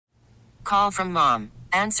call from mom.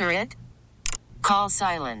 Answer it. Call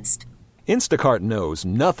silenced. Instacart knows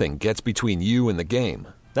nothing gets between you and the game.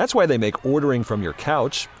 That's why they make ordering from your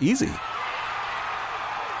couch easy.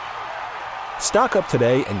 Stock up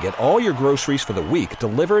today and get all your groceries for the week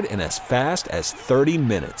delivered in as fast as 30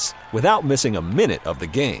 minutes without missing a minute of the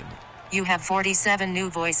game. You have 47 new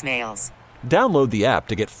voicemails. Download the app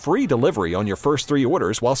to get free delivery on your first 3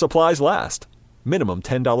 orders while supplies last. Minimum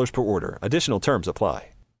 $10 per order. Additional terms apply.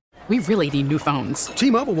 We really need new phones.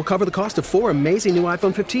 T-Mobile will cover the cost of 4 amazing new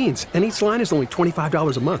iPhone 15s, and each line is only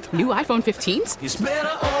 $25 a month. New iPhone 15s? It's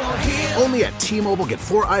better over here. Only at T-Mobile, get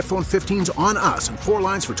 4 iPhone 15s on us and 4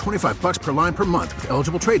 lines for $25 per line per month with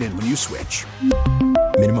eligible trade-in when you switch.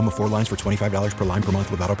 Minimum of 4 lines for $25 per line per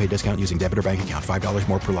month with autopay discount using debit or bank account. $5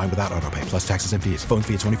 more per line without autopay, plus taxes and fees. Phone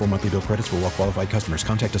fee at 24 monthly bill credits for well-qualified customers.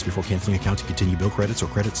 Contact us before canceling account to continue bill credits or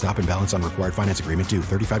credit stop and balance on required finance agreement due.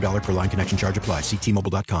 $35 per line connection charge applies. See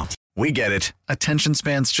T-Mobile.com. We get it. Attention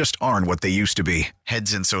spans just aren't what they used to be.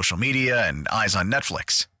 Heads in social media and eyes on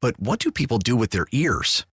Netflix. But what do people do with their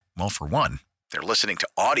ears? Well, for one, they're listening to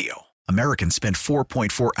audio. Americans spend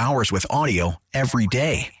 4.4 hours with audio every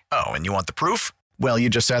day. Oh, and you want the proof? Well, you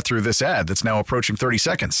just sat through this ad that's now approaching 30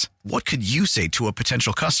 seconds. What could you say to a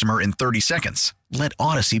potential customer in 30 seconds? Let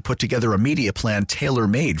Odyssey put together a media plan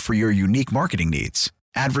tailor-made for your unique marketing needs.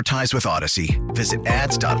 Advertise with Odyssey. Visit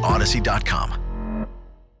ads.odyssey.com.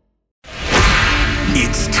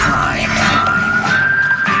 It's time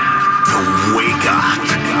to wake up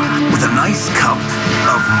with a nice cup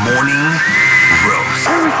of morning roast.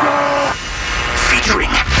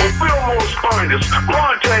 Featuring the Fillmore's finest,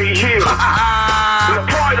 Bonta here. The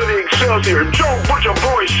pride of the Excelsior, Joe Butcher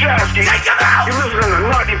Boy Shasky. You're listening to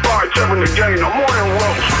 95.7 The Game, the morning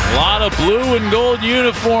roast. A lot of blue and gold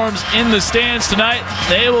uniforms in the stands tonight.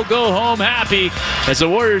 They will go home happy as the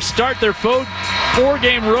Warriors start their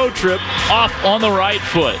 4-game road trip off on the right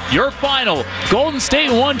foot. Your final, Golden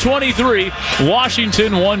State 123,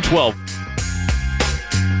 Washington 112.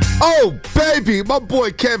 Oh, baby, my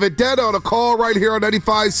boy Kevin Dead on a call right here on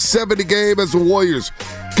 95.7 The Game as the Warriors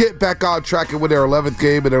get back on track and win their 11th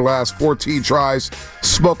game in their last 14 tries,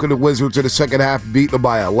 smoking the Wizards in the second half, beating them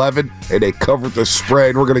by 11, and they covered the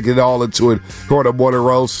spread. We're going to get all into it during the morning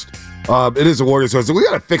roast. It is the Warriors. We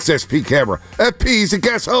got to fix SP camera. FP, he's a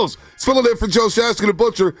guest host. He's filling in for Joe Shasky the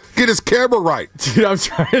Butcher. Get his camera right. Dude, I'm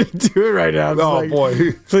trying to do it right now. Oh,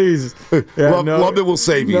 boy. Please. Yeah, Lubman will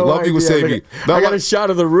save you. Lubman will save you. I got a shot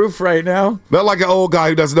of the roof right now. Not like an old guy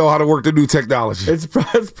who doesn't know how to work the new technology. It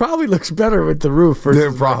probably looks better with the roof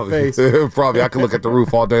versus probably. my face. Probably. I can look at the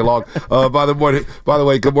roof all day long. By the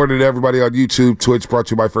way, good morning to everybody on YouTube, Twitch, brought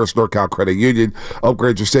to you by First NorCal Credit Union.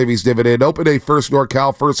 Upgrade your savings dividend. Open a First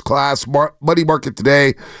NorCal First Class Money Market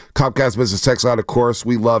today. Comcast Business Text Line, of course.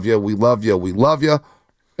 We love you. We love you. We love you.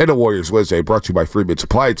 And the Warriors Wednesday brought to you by Freeman's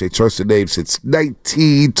Appliance, a trusted name since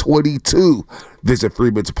 1922. Visit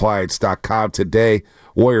freemansappliance.com today.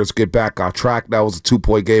 Warriors get back on track. That was a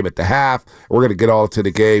 2-point game at the half. We're going to get all into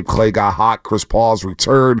the game. Clay got hot. Chris Paul's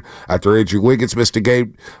return after Andrew Wiggins missed the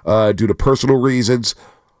game due to personal reasons.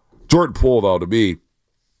 Jordan Poole, though, to me,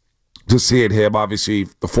 just seeing him, obviously,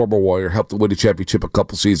 the former Warrior, helped to win the championship a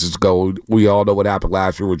couple seasons ago. We all know what happened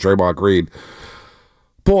last year with Draymond Green.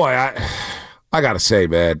 Boy, I got to say,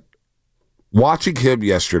 man, watching him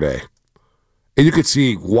yesterday, and you could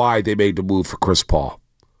see why they made the move for Chris Paul.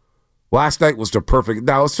 Last night was the perfect.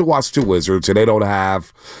 Now, let's watch the Wizards, and they don't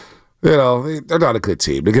have, they're not a good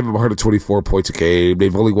team. They give them 124 points a game.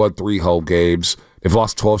 They've only won 3 home games. They've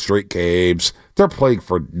lost 12 straight games. They're playing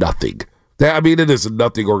for nothing. It is a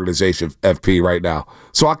nothing organization, FP, right now.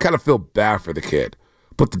 So I kind of feel bad for the kid.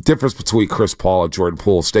 But the difference between Chris Paul and Jordan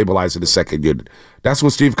Poole stabilizing the second unit. That's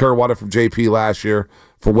what Steve Kerr wanted from JP last year.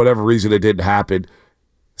 For whatever reason, it didn't happen.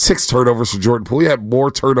 6 turnovers for Jordan Poole. He had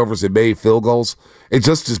more turnovers than made field goals. And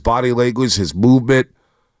just his body language, his movement.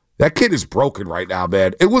 That kid is broken right now,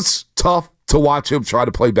 man. It was tough to watch him try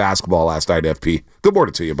to play basketball last night, FP. Good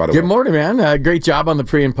morning to you, by the way. Good morning, man. Great job on the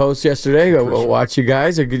pre and post yesterday. We'll watch you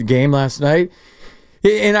guys. A good game last night.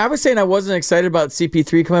 And I was saying I wasn't excited about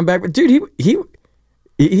CP3 coming back, but dude, he's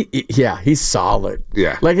solid.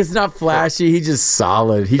 Yeah. Like, it's not flashy. He's just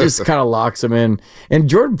solid. He just kind of locks him in. And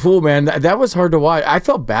Jordan Poole, man, that was hard to watch. I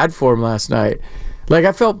felt bad for him last night. Like,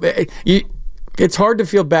 it's hard to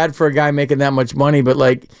feel bad for a guy making that much money, but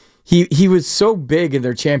like, he was so big in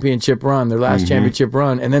their championship run, their last championship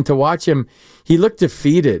run. And then to watch him, he looked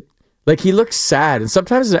defeated. Like, he looked sad. And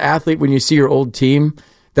sometimes as an athlete, when you see your old team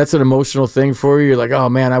that's an emotional thing for you. You're like, oh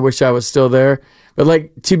man, I wish I was still there. But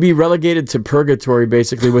like to be relegated to purgatory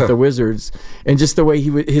basically with the Wizards, and just the way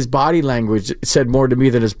his body language said more to me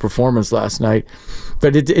than his performance last night.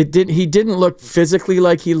 But he didn't look physically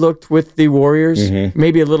like he looked with the Warriors.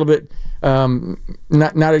 Maybe a little bit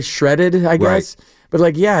not as shredded, I guess. Right. But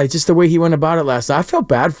like, yeah, it's just the way he went about it last night. I felt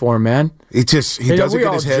bad for him, man. He doesn't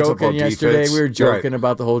get his hands up on yesterday. defense. We were joking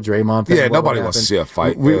about the whole Draymond thing. Yeah, nobody wants to see a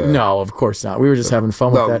fight. No, of course not. We were just having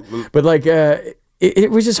fun with that. But like,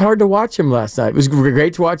 it was just hard to watch him last night. It was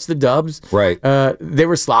great to watch the Dubs. Right. They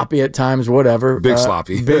were sloppy at times, whatever. Big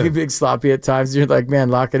sloppy. Big sloppy at times. You're like, man,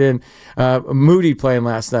 lock it in. Moody playing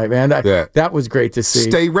last night, man. That was great to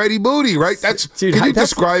see. Stay ready, Moody, right? Can you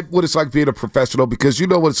describe what it's like being a professional? Because you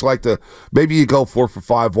know what it's like maybe you go 4 for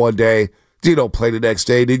 5 one day, you don't play the next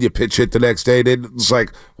day, then you pitch hit the next day, then it's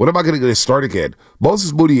like, when am I going to start again?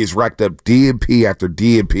 Moses Moody has racked up DNP after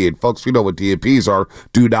DNP, and folks, you know what DNPs are.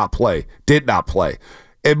 Do not play. Did not play.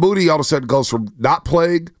 And Moody all of a sudden goes from not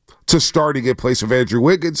playing to starting in place of Andrew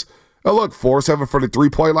Wiggins. And look, 4-7 for the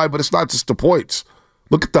three-point line, but it's not just the points.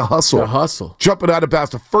 Look at the hustle. The hustle. Jumping out of bounds.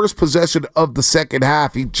 The first possession of the second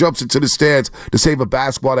half, he jumps into the stands to save a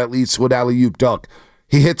basketball that leads to an alley-oop dunk.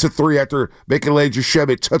 He hits a three after making Landry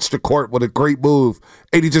Shamet touch the court with a great move,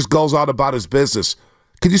 and he just goes on about his business.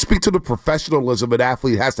 Can you speak to the professionalism an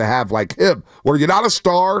athlete has to have like him, where you're not a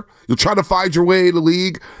star, you're trying to find your way in the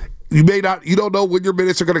league, you don't know when your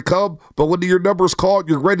minutes are going to come, but when your number's called,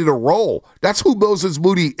 you're ready to roll. That's who Moses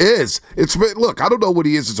Moody is. Look, I don't know what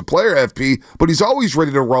he is as a player, FP, but he's always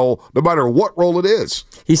ready to roll no matter what role it is.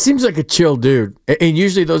 He seems like a chill dude, and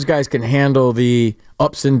usually those guys can handle the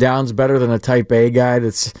ups and downs better than a type A guy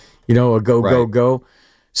that's, a go.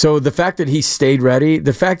 So the fact that he stayed ready,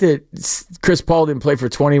 the fact that Chris Paul didn't play for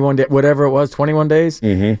 21 days, whatever it was, 21 days?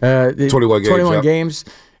 21 games,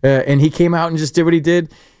 and he came out and just did what he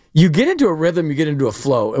did. You get into a rhythm, you get into a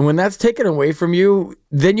flow, and when that's taken away from you,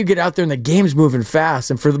 then you get out there and the game's moving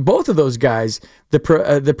fast. And for both of those guys, the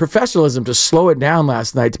professionalism to slow it down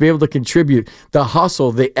last night, to be able to contribute, the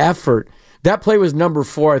hustle, the effort. That play was number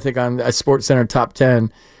 4, I think, on a SportsCenter top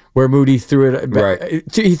 10, where Moody threw it. Right.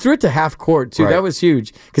 He threw it to half court, too. Right. That was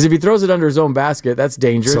huge. Because if he throws it under his own basket, that's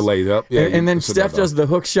dangerous. It's a layup. Yeah, and then Steph does the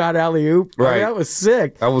hook shot alley-oop. Right. That was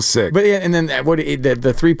sick. But and then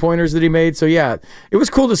the three-pointers that he made. So, yeah, it was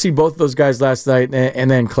cool to see both of those guys last night. And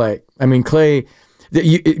then Clay. I mean, Clay,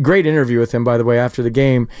 great interview with him, by the way, after the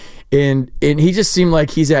game. And he just seemed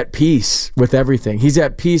like he's at peace with everything. He's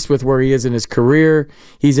at peace with where he is in his career.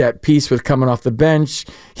 He's at peace with coming off the bench.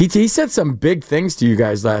 He said some big things to you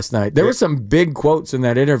guys last night. There were some big quotes in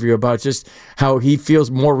that interview about just how he feels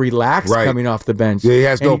more relaxed coming off the bench. Yeah, he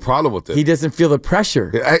has no problem with it. He doesn't feel the pressure.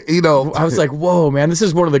 I was like, whoa, man, this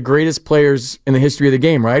is one of the greatest players in the history of the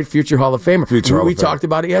game, right? Future Hall of Famer. We talked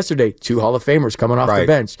about it yesterday. 2 Hall of Famers coming off the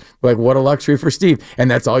bench. Like, what a luxury for Steve. And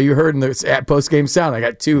that's all you heard in the post-game sound. I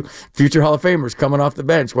got 2 future Hall of Famers coming off the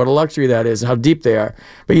bench. What a luxury that is and how deep they are.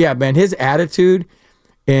 But yeah, man, his attitude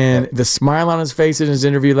and the smile on his face in his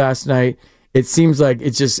interview last night, it seems like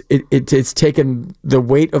it's taken the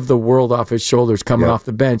weight of the world off his shoulders coming off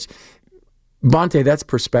the bench. Bonta, that's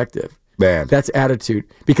perspective. Man. That's attitude.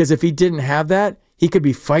 Because if he didn't have that, he could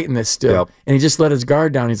be fighting this still. And he just let his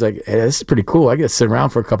guard down. He's like, hey, this is pretty cool. I get to sit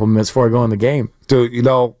around for a couple minutes before I go in the game. Dude,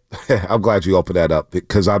 I'm glad you opened that up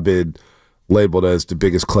because I've been labeled as the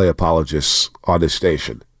biggest Clay apologist on this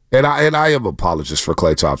station. And I am an apologist for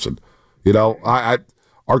Klay Thompson.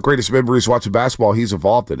 Our greatest memory is watching basketball. He's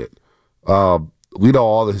involved in it. We know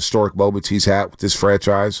all the historic moments he's had with this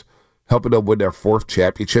franchise, helping them win their 4th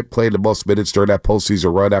championship, playing the most minutes during that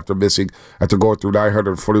postseason run after going through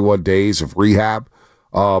 941 days of rehab.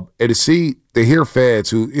 And to hear fans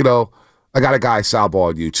who, I got a guy, Salbo,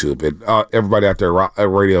 on YouTube, and everybody out there at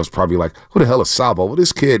radio is probably like, who the hell is Salbo? Well,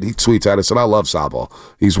 this kid, he tweets at us, and I love Salbo.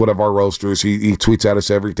 He's one of our roasters. He tweets at us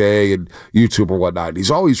every day and YouTube or whatnot. And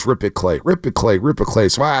he's always rip it Clay.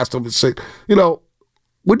 So I asked him to say,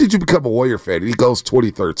 when did you become a Warrior fan? And he goes,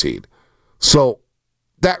 2013. So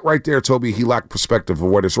that right there told me he lacked perspective of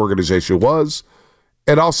what this organization was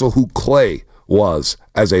and also who Clay was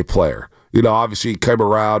as a player. Obviously he came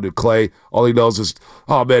around and Clay, all he knows is,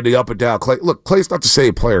 oh man, the up and down. Clay, look, Clay's not the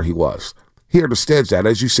same player he was. He understands that,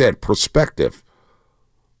 as you said, perspective.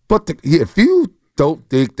 But if you don't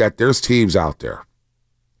think that there's teams out there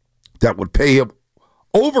that would pay him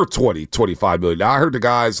over $20-25 million. Now, I heard the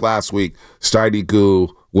guys last week, Steiny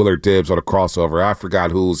Goo, Willard Dibbs on a crossover. I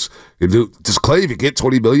forgot does Clay even get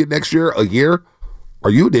 $20 million next year, a year? Are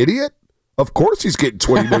you an idiot? Of course he's getting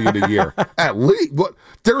 $20 million a year. At least.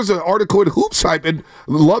 There's an article in Hoops Hype, and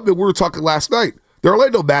Lubman, we were talking last night. The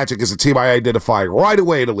Orlando Magic is a team I identify right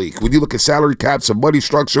away in the league. When you look at salary caps and money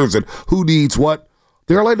structures and who needs what,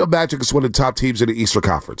 the Orlando Magic is one of the top teams in the Eastern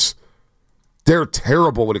Conference. They're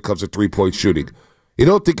terrible when it comes to three-point shooting. You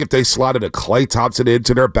don't think if they slotted a Klay Thompson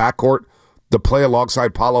into their backcourt to play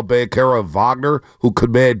alongside Paulo Banchero and Wagner, who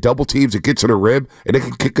command double teams and get to the rim, and they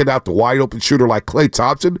can kick it out to wide-open shooter like Klay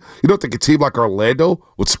Thompson, you don't think a team like Orlando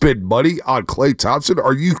would spend money on Klay Thompson?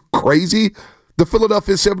 Are you crazy? The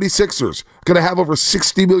Philadelphia 76ers are going to have over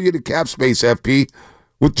 $60 million in cap space, FP,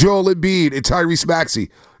 with Joel Embiid and Tyrese Maxey.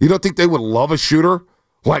 You don't think they would love a shooter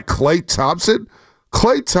like Klay Thompson?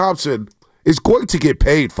 Klay Thompson is going to get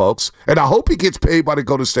paid, folks, and I hope he gets paid by the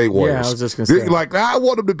Golden State Warriors. Yeah, I was just going to say. Like, I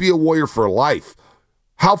want him to be a Warrior for life.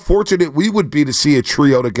 How fortunate we would be to see a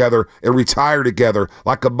trio together and retire together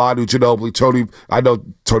like a Manu Ginobili, Tony. I know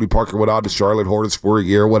Tony Parker went on to Charlotte Hornets for a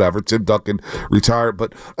year, whatever. Tim Duncan retired,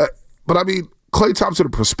 but I mean, Klay Thompson,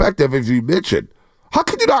 in perspective, as you mentioned, how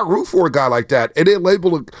can you not root for a guy like that and then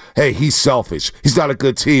label him, hey, he's selfish. He's not a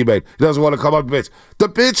good teammate. He doesn't want to come up the bench. The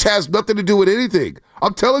bench has nothing to do with anything.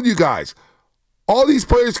 I'm telling you guys, all these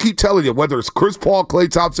players keep telling you, whether it's Chris Paul, Klay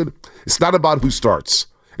Thompson, it's not about who starts.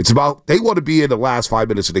 It's about they want to be in the last 5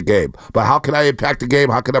 minutes of the game. But how can I impact the game?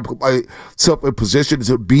 How can I put myself in position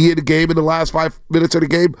to be in the game in the last 5 minutes of the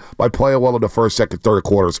game? By playing well in the first, second, third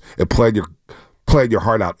quarters and playing your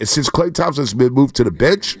heart out. And since Klay Thompson's been moved to the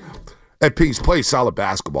bench, and he's played solid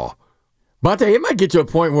basketball. Bonta, it might get to a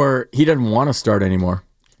point where he doesn't want to start anymore.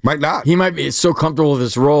 Might not. He might be so comfortable with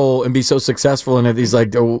this role and be so successful in it. He's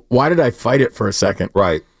like, oh, why did I fight it for a second?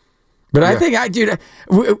 Right. But yeah. I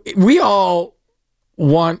think, we all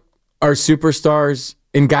want our superstars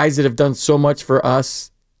and guys that have done so much for us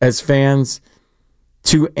as fans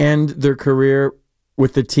to end their career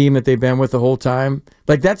with the team that they've been with the whole time.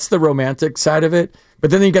 Like, that's the romantic side of it. But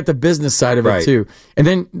then you got the business side of it too. And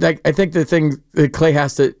then, like, I think the thing that Klay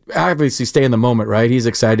has to obviously stay in the moment, right? He's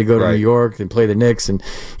excited to go to New York and play the Knicks, and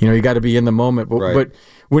you got to be in the moment. But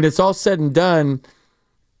when it's all said and done,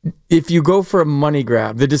 if you go for a money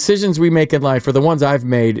grab, the decisions we make in life, or the ones I've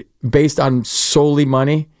made based on solely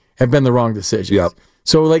money, have been the wrong decisions. Yep.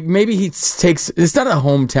 So, like, maybe he takes, it's not a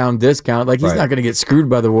hometown discount. Like, he's not going to get screwed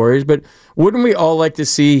by the Warriors, but wouldn't we all like to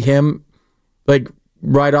see him, like,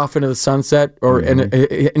 ride off into the sunset, or in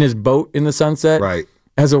his boat in the sunset,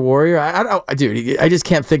 as a Warrior? I just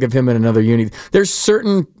can't think of him in another unit. There's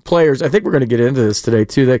certain players, I think we're going to get into this today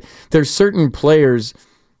too, there's certain players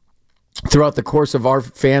throughout the course of our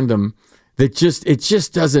fandom that it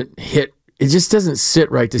just doesn't hit. It just doesn't sit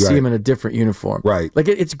right to see him in a different uniform. Right. Like,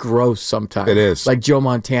 it's gross sometimes. It is. Like Joe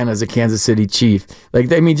Montana as a Kansas City Chief.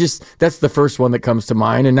 Like, I mean, that's the first one that comes to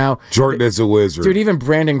mind. And now Jordan is a wizard. Dude, even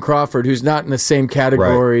Brandon Crawford, who's not in the same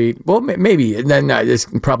category. Right. Well, maybe. It's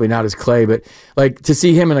probably not as Klay, but like, to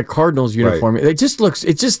see him in a Cardinals uniform, it just looks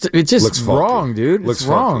wrong, dude. It's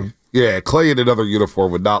wrong. Funky. Yeah, Klay in another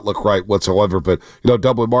uniform would not look right whatsoever. But,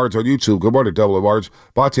 Double and Marge on YouTube. Good morning, Double and Marge.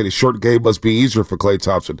 Bonta, the short game must be easier for Klay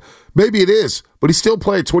Thompson. Maybe it is, but he's still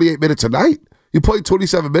playing 28 minutes a night. He played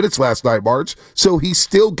 27 minutes last night, Marge, so he's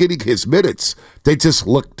still getting his minutes. They just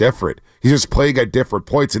look different. He's just playing at different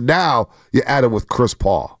points. And now you add him with Chris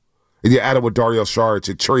Paul. And you add him with Dario Saric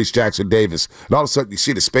and Trace Jackson-Davis. And all of a sudden you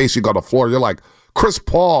see the spacing on the floor. You're like, Chris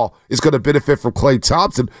Paul is going to benefit from Klay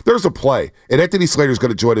Thompson. There's a play. And Anthony Slater is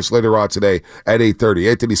going to join us later on today at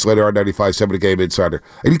 8:30. Anthony Slater on 95.7 The Game Insider.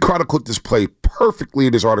 And he chronicled this play perfectly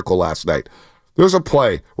in his article last night. There's a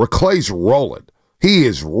play where Klay's rolling. He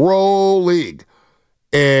is rolling.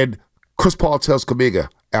 And Chris Paul tells Kuminga,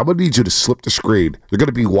 I'm going to need you to slip the screen. You're going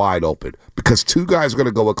to be wide open because two guys are going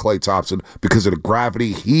to go with Klay Thompson because of the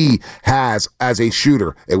gravity he has as a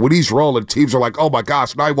shooter. And when he's rolling, teams are like, oh, my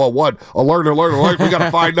gosh, 911, alert. We got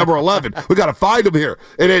to find number 11. We got to find him here.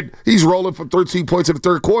 And then he's rolling for 13 points in the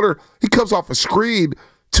third quarter. He comes off a screen.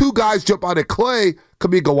 Two guys jump out at Klay.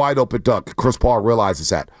 Kuminga wide open dunk. Chris Paul realizes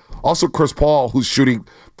that. Also, Chris Paul, who's shooting,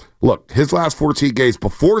 look, his last 14 games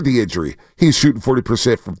before the injury, he's shooting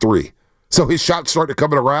 40% from three. So his shots started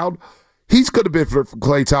coming around. He's going to benefit from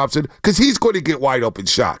Klay Thompson because he's going to get wide open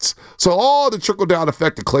shots. So all the trickle-down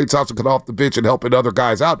effect that Klay Thompson can off the bench and helping other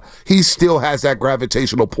guys out, he still has that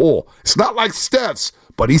gravitational pull. It's not like Steph's,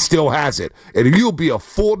 but he still has it. And you'll be a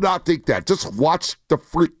fool not think that. Just watch the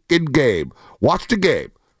freaking game. Watch the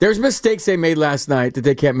game. There's mistakes they made last night that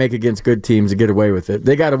they can't make against good teams and get away with it.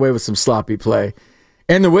 They got away with some sloppy play.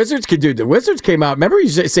 And the Wizards could do. The Wizards came out. Remember you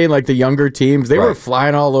saying like the younger teams, they were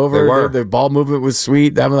flying all over. The ball movement was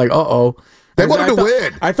sweet. I'm like, uh-oh. They wanted to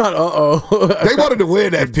win. I thought, They wanted to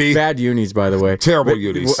win, FP. Bad unis, by the way. Terrible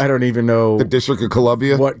unis. I don't even know the District of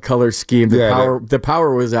Columbia. What color scheme? The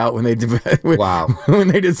power was out when they when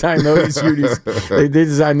they designed those unis. They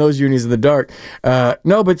designed those unis in the dark.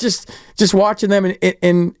 No, but just watching them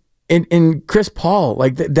in Chris Paul,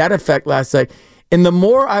 like that effect last night. And the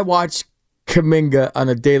more I watch Kuminga on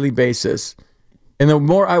a daily basis, and the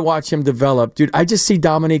more I watch him develop, dude, I just see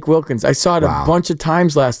Dominique Wilkins. I saw it a bunch of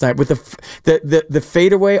times last night with the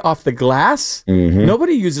fadeaway off the glass. Mm-hmm.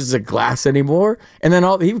 Nobody uses a glass anymore. And then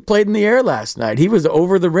he played in the air last night. He was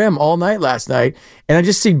over the rim all night last night. And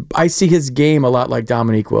I see his game a lot like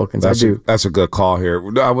Dominique Wilkins. That's a good call here.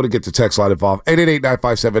 I want to get the text line involved.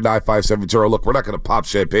 888-957-9570. Look, we're not going to pop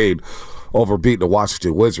champagne over beating the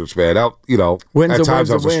Washington Wizards, man. At times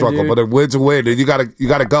that was a struggle, but a win's a win, and you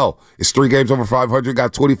gotta go. It's 3 games over 500,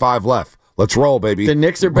 got 25 left. Let's roll, baby. The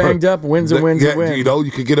Knicks are banged up. Win's a win. You know,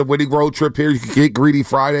 you could get a winning road trip here. You could get greedy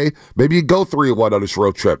Friday. Maybe you go 3-1 on this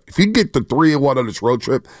road trip. If you can get the 3-1 on this road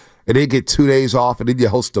trip, and then get 2 days off, and then you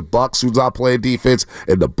host the Bucks, who's not playing defense,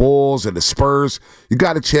 and the Bulls and the Spurs. You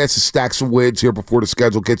got a chance to stack some wins here before the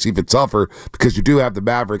schedule gets even tougher, because you do have the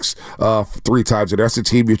Mavericks 3 times, and that's the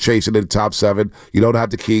team you're chasing in the top 7. You don't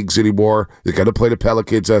have the Kings anymore. You're going to play the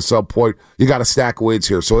Pelicans at some point. You got to stack wins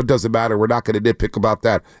here, so it doesn't matter. We're not going to nitpick about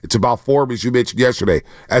that. It's about form, as you mentioned yesterday,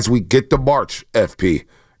 as we get to March, FP,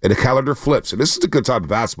 and the calendar flips, and this is a good time of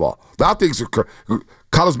basketball. Now things are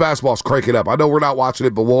college basketball is cranking up. I know we're not watching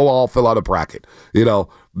it, but we'll all fill out a bracket. You know,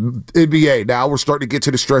 NBA, now we're starting to get to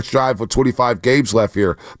the stretch drive with 25 games left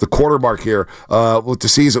here, the quarter mark here, with the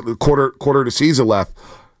season, quarter of the season left.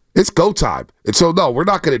 It's go time. And so, no, we're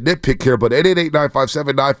not going to nitpick here, but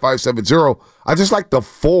 888-957-9570, I just like the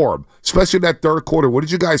form, especially in that third quarter. What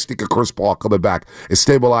did you guys think of Chris Paul coming back and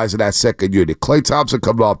stabilizing that second unit? Klay Thompson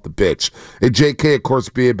coming off the bench. And J.K., of course,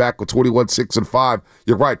 being back with 21, 6, and 5.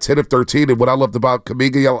 You're right, 10 of 13. And what I loved about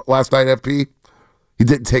Kuminga last night, FP, he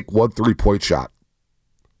didn't take 1 3-point shot.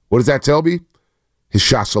 What does that tell me? His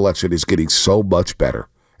shot selection is getting so much better.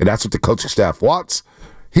 And that's what the coaching staff wants.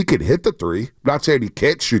 He can hit the 3. I'm not saying he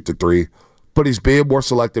can't shoot the 3, but he's being more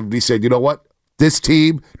selective. And he said, you know what? This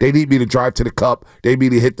team, they need me to drive to the cup. They need me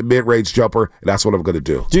to hit the mid-range jumper, and that's what I'm going to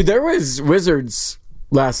do. Dude, there was Wizards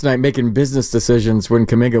last night making business decisions when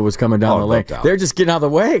Kuminga was coming down the lane. They're just getting out of the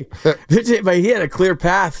way. But he had a clear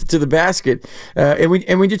path to the basket. And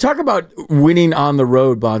when you talk about winning on the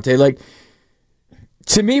road, Bonta, like,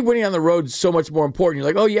 to me, winning on the road is so much more important.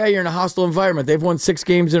 You're like, oh, yeah, you're in a hostile environment. They've won 6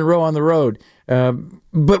 games in a row on the road.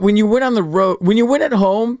 But when you win on the road, when you win at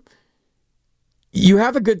home, you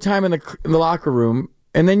have a good time in the locker room,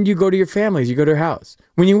 and then you go to your families, you go to your house.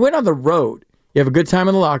 When you win on the road, you have a good time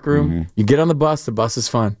in the locker room. You get on the bus is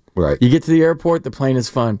fun. Right. You get to the airport, the plane is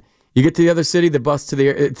fun. You get to the other city, the bus to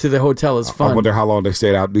the hotel is fun. I wonder how long they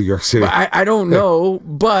stayed out in New York City. I don't know,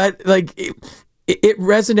 but like it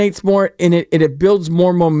resonates more, and it builds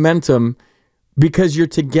more momentum because you're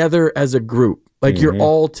together as a group. Like you're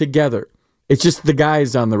all together. It's just the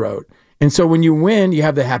guys on the road. And so when you win, you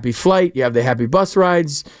have the happy flight, you have the happy bus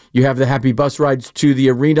rides, you have the happy bus rides to the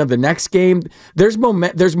arena the next game. There's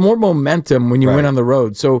more momentum when you win on the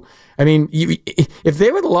road. So, I mean, if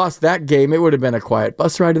they would have lost that game, it would have been a quiet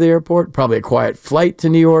bus ride to the airport, probably a quiet flight to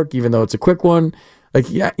New York, even though it's a quick one. Like,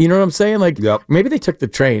 yeah, you know what I'm saying? Like, maybe they took the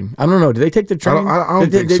train. I don't know. Did they take the train? I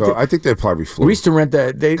don't think so. I think they probably flew. We used to rent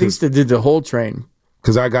that. They used to did the whole train.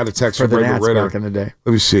 Because I got a text from Raymond Ritter back in the day.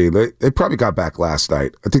 Let me see. They probably got back last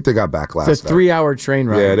night. I think they got back last night. It's a 3-hour train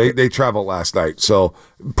ride. Yeah, they traveled last night. So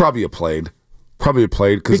probably a plane. Probably a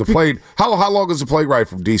plane. Because the plane, how long is the plane ride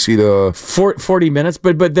from D.C. to? 40 minutes.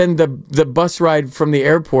 But then the bus ride from the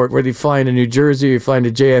airport, whether you fly into New Jersey, or you fly into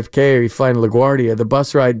JFK, or you fly into LaGuardia, the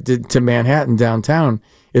bus ride to Manhattan downtown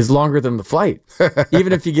is longer than the flight.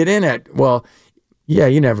 Even if you get in at, yeah,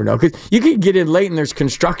 you never know. Because you can get in late and there's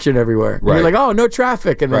construction everywhere. Right. You're like, oh, no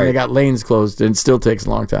traffic. And then they got lanes closed and it still takes a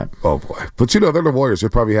long time. Oh, boy. But, they're the Warriors. They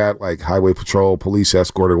probably had, like, highway patrol, police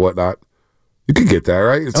escort or whatnot. You can get that,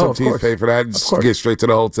 right? And some teams pay for that and just get straight to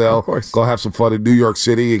the hotel. Of course. Go have some fun in New York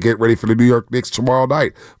City and get ready for the New York Knicks tomorrow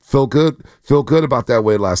night. Feel good about that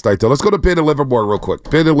win last night, though. Let's go to Ben in Livermore real quick.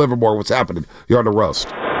 Ben in Livermore, what's happening? You're on the roast.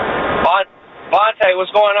 Bonta,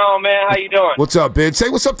 what's going on, man? How you doing? What's up, Ben? Say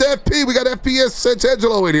what's up to FP. We got FPS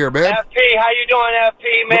Santangelo in here, man. FP, how you doing, FP,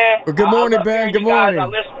 man? Good morning, Ben. Good morning.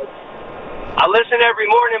 I listen every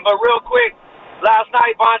morning, but real quick, last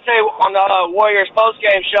night, Bonta, on the Warriors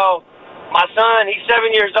postgame show, my son, he's 7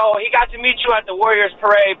 years old. He got to meet you at the Warriors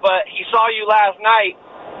parade, but he saw you last night.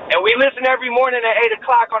 And we listen every morning at 8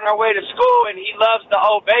 o'clock on our way to school, and he loves the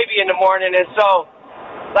old baby in the morning. And so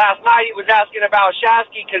last night he was asking about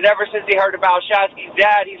Shasky because ever since he heard about Shasky's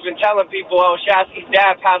dad, he's been telling people, oh, Shasky's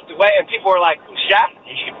dad passed away, and people were like, who's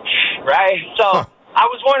Shasky? Right? So I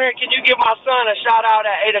was wondering, can you give my son a shout-out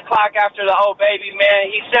at 8 o'clock after the old baby, man?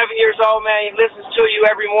 He's 7 years old, man. He listens to you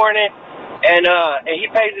every morning, and he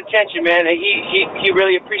pays attention, man, and he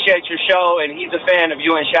really appreciates your show, and he's a fan of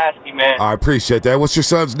you and Shasky, man. I appreciate that. What's your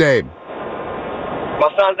son's name? My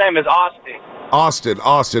son's name is Austin. Austin.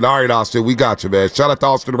 All right, Austin, we got you, man. Shout out to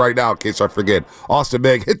Austin right now in case I forget. Austin,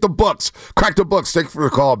 man, hit the books. Crack the books. Thank you for the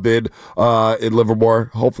call, Ben, in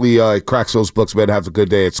Livermore. Hopefully he cracks those books, man, has a good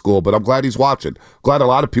day at school. But I'm glad he's watching. Glad a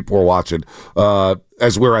lot of people were watching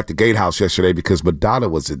as we were at the Gatehouse yesterday because Madonna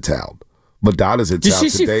was in town. Madonna's in town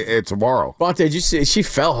today and tomorrow. Bonta, did you see she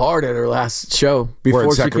fell hard at her last show before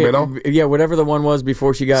in Sacramento? Yeah, whatever the one was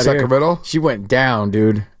before she got Sacramento? here. She went down,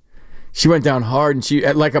 dude. She went down hard, and she,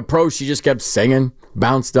 like a pro, she just kept singing,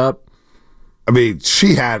 bounced up. I mean,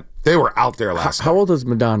 they were out there last night. How old is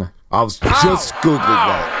Madonna? I was just Googling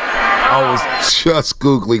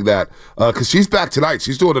that. Because she's back tonight.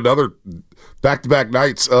 She's doing another back-to-back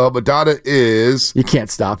nights. Madonna is... You can't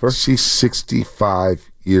stop her. She's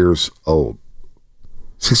 65 years old.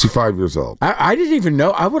 65 years old. I didn't even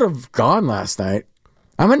know. I would have gone last night.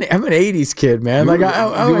 I'm an 80s kid, man.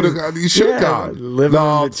 You should have gone. Living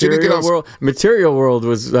in the material world. Material world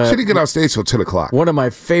was... she didn't get on stage till 10 o'clock. One of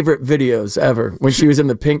my favorite videos ever. When she was in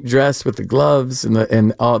the pink dress with the gloves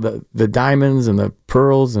and all the diamonds and the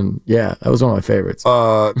pearls. And yeah, that was one of my favorites.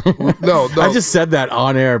 No. I just said that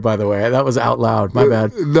on air, by the way. That was out loud. My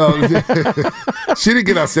bad. No. She didn't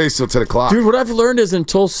get on stage till 10 o'clock. Dude, what I've learned is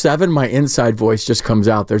until 7, my inside voice just comes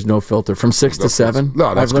out. There's no filter. From 6 to 7.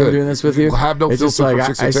 No, that's I've learned good. doing this with you. Have no it's filter just like,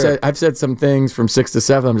 from 6 to 10. I've said some things from 6 to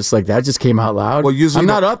 7. I'm just like, that just came out loud. Well, usually I'm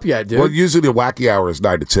not up yet, dude. Well, usually the wacky hour is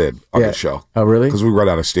 9 to 10 on the show. Oh, really? Because we run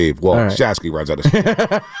out of Steve. Well, right. Shasky runs out of Steve.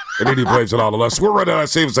 And then he blames it all on us. We're running out of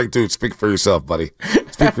Steve. It's like, dude, speak for yourself, buddy.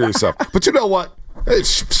 Speak for yourself. But you know what? Hey,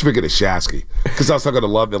 speaking of Shasky, because I was talking to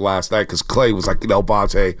Lubman last night because Clay was like,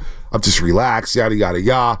 Bonta, I'm just relaxed, yada, yada,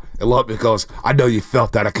 yada. And Lubman goes, I know you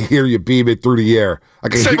felt that. I can hear you beaming through the air.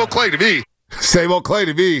 Same old Clay to me. Same old Clay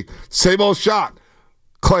to me. Same old shot.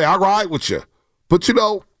 Clay, I ride with you. But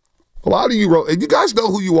a lot of you, and you guys know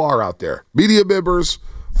who you are out there. Media members,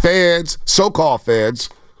 fans, so-called fans.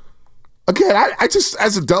 Again, I just,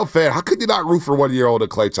 as a dumb fan, how could you not root for 1-year-old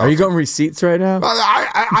Clay Thompson? Are you going receipts right now? No,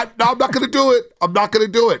 I'm not going to do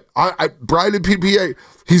it. Brian and PPA,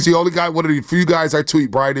 he's the only guy, one of the few guys I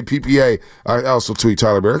tweet, Brian and PPA. I also tweet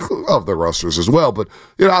Tyler Merrick, of the Rusters as well. But,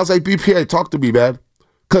 I was like, BPA, talk to me, man.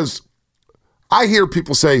 Because I hear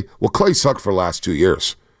people say, well, Clay sucked for the last 2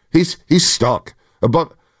 years. He's stunk.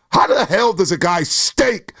 But how the hell does a guy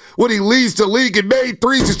stink when he leads the league and made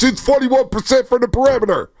threes and shoots 41% from the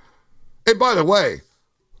perimeter? And by the way,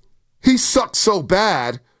 he sucked so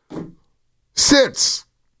bad since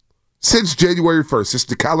January 1st, since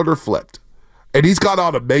the calendar flipped. And he's got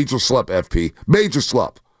on a major slump, FP. Major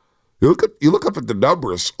slump. You look up at the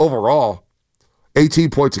numbers overall,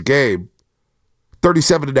 18 points a game,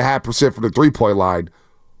 37.5% from the three-point line,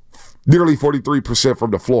 nearly 43%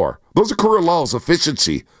 from the floor. Those are career lows,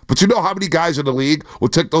 efficiency. But you know how many guys in the league will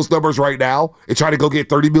take those numbers right now and try to go get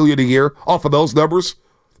 $30 million a year off of those numbers?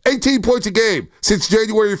 18 points a game since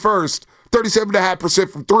January 1st, 37.5%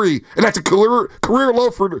 from three, and that's a career low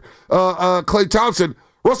for Klay Thompson.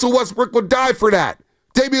 Russell Westbrook would die for that.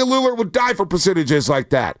 Damian Lillard would die for percentages like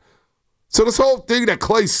that. So this whole thing that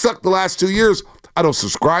Klay sucked the last 2 years, I don't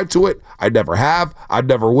subscribe to it. I never have. I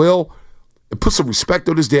never will. And put some respect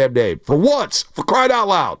on his damn name. For once, for crying out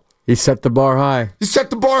loud. He set the bar high.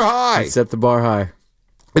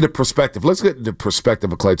 In the perspective, let's get into perspective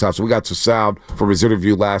of Klay Thompson. We got some sound from his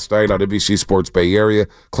interview last night on NBC Sports Bay Area.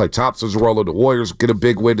 Klay Thompson's rolling. The Warriors get a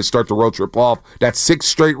big win to start the road trip off. That's 6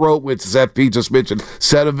 straight road wins, as FP just mentioned.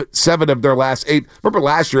 7 of their last 8. Remember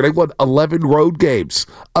last year, they won 11 road games.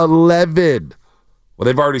 11. Well,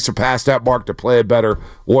 they've already surpassed that mark. They're playing better.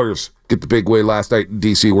 Warriors get the big win last night in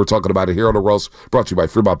D.C. We're talking about it here on The Roast. Brought to you by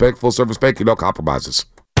Fremont Bank. Full service banking, no compromises.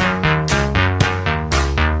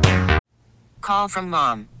 Call from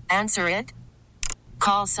mom. Answer it.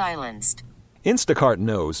 Call silenced. Instacart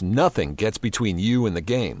knows nothing gets between you and the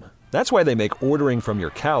game. That's why they make ordering from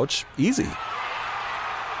your couch easy.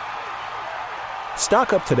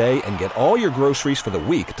 Stock up today and get all your groceries for the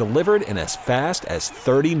week delivered in as fast as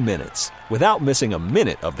 30 minutes without missing a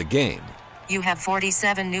minute of the game. You have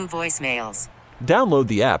 47 new voicemails. Download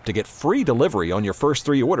the app to get free delivery on your first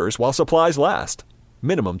 3 orders while supplies last.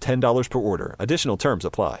 Minimum $10 per order. Additional terms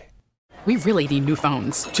apply. We really need new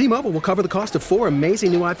phones. T-Mobile will cover the cost of 4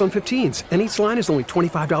 amazing new iPhone 15s, and each line is only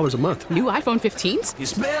 $25 a month. New iPhone 15s?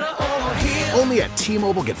 It's better over here. Only at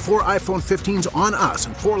T-Mobile, get 4 iPhone 15s on us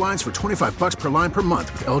and 4 lines for $25 per line per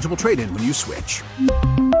month with eligible trade-in when you switch.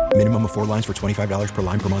 Minimum of 4 lines for $25 per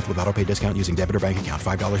line per month with autopay discount using debit or bank account.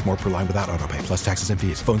 $5 more per line without autopay, plus taxes and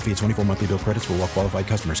fees. Phone fee at 24 monthly bill credits for well-qualified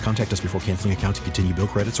customers. Contact us before canceling account to continue bill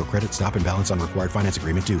credits or credit stop and balance on required finance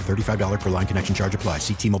agreement due. $35 per line connection charge applies.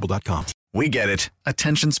 See T-Mobile.com. We get it.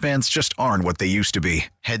 Attention spans just aren't what they used to be.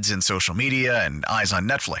 Heads in social media and eyes on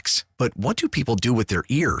Netflix. But what do people do with their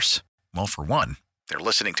ears? Well, for one, they're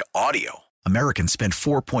listening to audio. Americans spend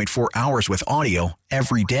 4.4 hours with audio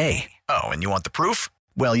every day. Oh, and you want the proof?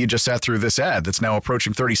 Well, you just sat through this ad that's now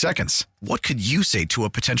approaching 30 seconds. What could you say to a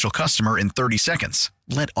potential customer in 30 seconds?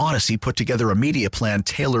 Let Odyssey put together a media plan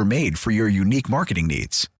tailor-made for your unique marketing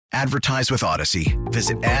needs. Advertise with Odyssey.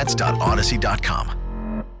 Visit ads.odyssey.com.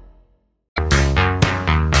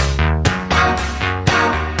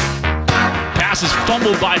 Pass is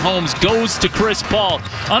fumbled by Holmes, goes to Chris Paul.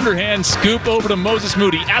 Underhand scoop over to Moses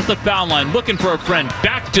Moody at the foul line, looking for a friend.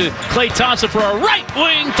 Back to Klay Thompson for a right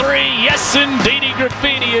wing three. Yes, indeedy,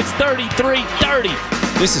 Graffiti. It's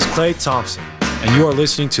 33-30. This is Klay Thompson, and you are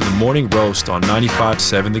listening to the Morning Roast on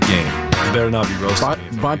 95.7 The Game. You better not be roasting me.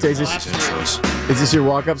 Bonta, is this your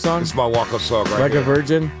walk-up song? It's my walk-up song right Like here. a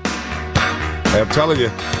virgin? Hey, I'm telling you,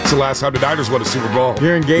 it's the last time the Niners won a Super Bowl.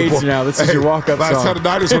 You're engaged now. This is your walk-up song. Last time the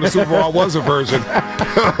Niners won a Super Bowl, I was a virgin.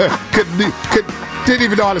 Didn't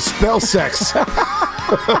even know how to spell sex.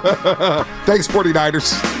 Thanks,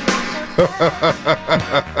 49ers.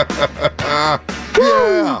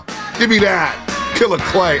 Yeah, give me that. Killer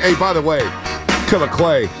Klay. Hey, by the way, Killer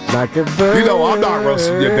Klay. Like a virgin. You know I'm not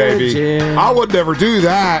roasting you, baby. I would never do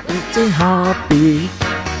that. It's a heartbeat.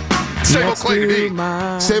 Same old Klay to me.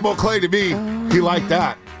 Same old Klay to me. He liked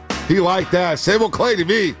that. He liked that. Same old Klay to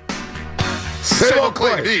me. Same old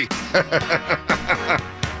Klay to me.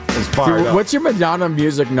 It's fired up. What's your Madonna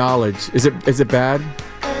music knowledge? Is it bad?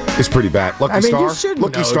 It's pretty bad. Lucky Star. You should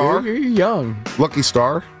Lucky know, Star. Dude. You're young. Lucky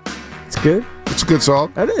Star. It's good. It's a good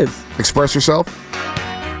song. That is. Express Yourself.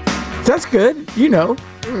 That's good. You know.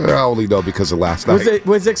 I only know because of last night.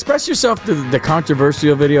 Was Express Yourself the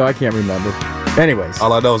controversial video? I can't remember. Anyways.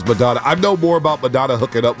 All I know is Madonna. I know more about Madonna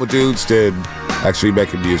hooking up with dudes than actually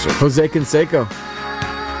making music. Jose Canseco.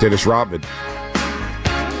 Dennis Rodman.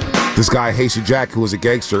 This guy, Haitian Jack, who was a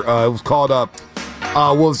gangster. It was called,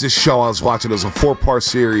 what was this show I was watching? It was a 4-part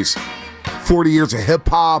series. 40 Years of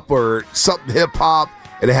Hip-Hop or something hip-hop.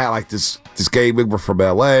 And it had like this gay member from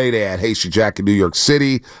L.A. They had Haitian Jack in New York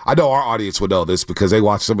City. I know our audience would know this because they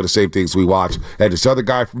watch some of the same things we watch. They had this other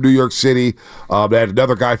guy from New York City. They had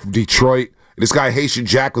another guy from Detroit. And this guy, Haitian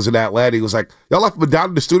Jack, was in Atlanta. He was like, y'all left him down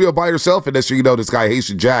in the studio by yourself? And that's so you know this guy,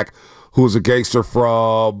 Haitian Jack, who was a gangster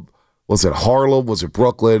from, was it Harlem? Was it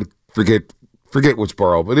Brooklyn? Forget which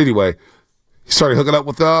borough. But anyway, he started hooking up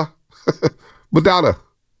with Madonna.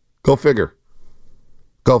 Go figure.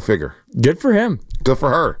 Go figure. Good for him. Good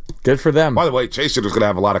for her. Good for them. By the way, Chase Center's going to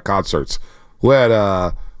have a lot of concerts. We had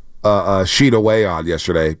Sheena Way on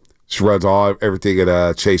yesterday. She runs everything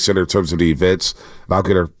at Chase Center in terms of the events. I'll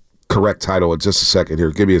get her correct title in just a second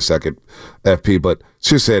here. Give me a second, FP. But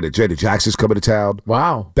she said that Janet Jackson's coming to town.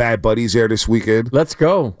 Wow. Bad Bunny's there this weekend. Let's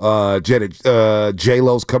go.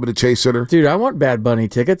 J-Lo's coming to Chase Center. Dude, I want Bad Bunny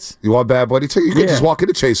tickets. You want Bad Bunny tickets? You can just walk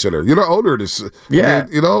into Chase Center. You're the owner of this. Yeah.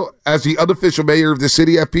 You know, as the unofficial mayor of the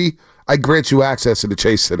city, FP, I grant you access to the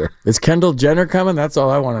Chase Center. Is Kendall Jenner coming? That's all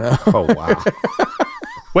I want to know. Oh, wow.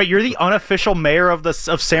 Wait, you're the unofficial mayor of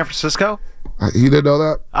San Francisco? You didn't know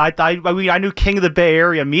that? I mean, I knew King of the Bay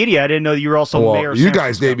Area Media. I didn't know you were also mayor of San Francisco. You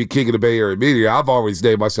guys named me King of the Bay Area Media. I've always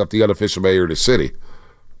named myself the unofficial mayor of the city.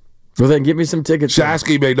 Well, then give me some tickets.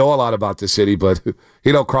 Shasky may know a lot about the city, but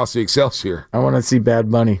he don't cross the Excelsior. I want to see Bad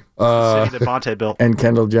Bunny. The city that Bonta built. And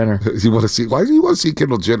Kendall Jenner. You want to see? Why do you want to see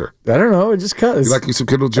Kendall Jenner? I don't know. Just cause. You like you some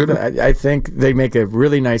Kendall Jenner? I think they make a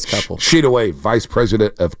really nice couple. Sheena Way, Vice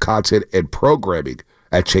President of Content and Programming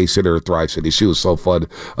at Chase Center at Thrive City. She was so fun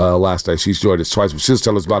last night. She's joined us twice, but she's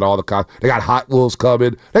telling us about all the they got Hot Wheels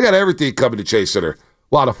coming. They got everything coming to Chase Center.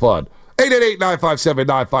 A lot of fun.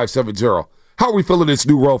 888-957-9570. How are we feeling this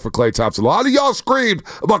new role for Klay Thompson? A lot of y'all screamed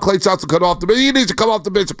about Klay Thompson coming off the bench. He needs to come off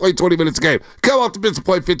the bench and play 20 minutes a game. Come off the bench and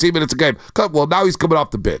play 15 minutes a game. Well, now he's coming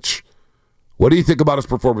off the bench. What do you think about his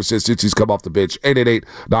performances since he's come off the bench?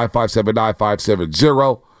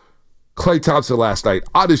 888-957-9570. Klay Thompson last night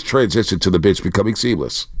on his transition to the bench becoming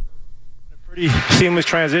seamless. Pretty seamless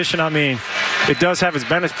transition. I mean, it does have its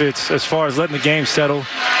benefits as far as letting the game settle,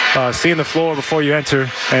 seeing the floor before you enter,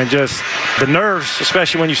 and just the nerves,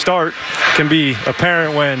 especially when you start, can be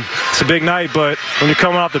apparent when it's a big night, but when you're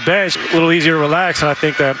coming off the bench, a little easier to relax, and I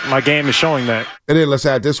think that my game is showing that. And then let's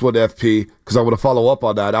add this one, FP, because I want to follow up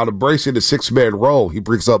on that. Out embracing the six-man role, he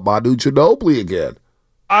brings up Manu Ginobili again.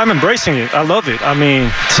 I'm embracing it. I love it. I mean,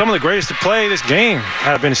 some of the greatest to play this game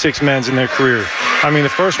have been six-mans in their career. I mean, the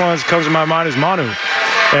first one that comes to my mind is Manu.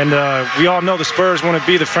 And we all know the Spurs wouldn't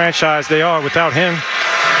be the franchise they are without him.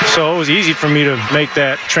 So it was easy for me to make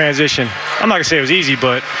that transition. I'm not going to say it was easy,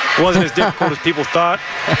 but it wasn't as difficult as people thought.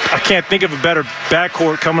 I can't think of a better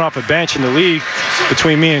backcourt coming off a bench in the league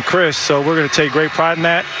between me and Chris. So we're going to take great pride in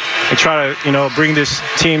that and try to, bring this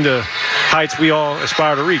team to heights we all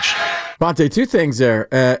aspire to reach. Bonta, two things there.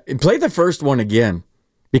 Play the first one again,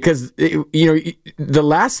 because the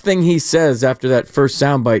last thing he says after that first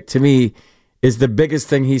soundbite to me is the biggest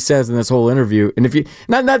thing he says in this whole interview. And if you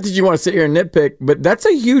not that you want to sit here and nitpick, but that's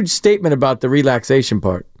a huge statement about the relaxation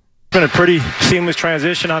part. It's been a pretty seamless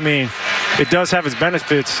transition. I mean, it does have its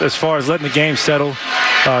benefits as far as letting the game settle,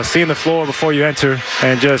 seeing the floor before you enter,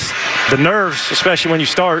 and just the nerves, especially when you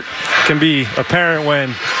start, can be apparent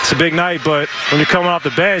when it's a big night, but when you're coming off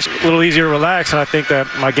the bench, a little easier to relax, and I think that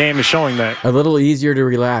my game is showing that. A little easier to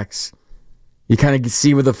relax. You kind of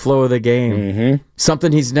see with the flow of the game. Mm-hmm.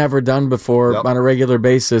 Something he's never done before on a regular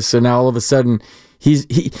basis, and now all of a sudden,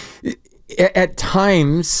 he at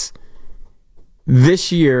times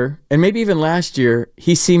this year, and maybe even last year,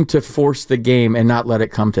 he seemed to force the game and not let it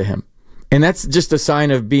come to him. And that's just a sign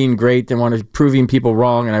of being great and proving people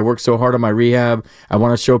wrong. And I work so hard on my rehab. I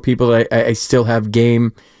want to show people that I still have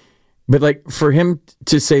game. But for him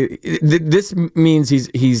to say this means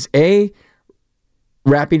he's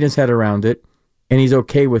wrapping his head around it, and he's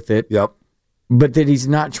okay with it. Yep. But that he's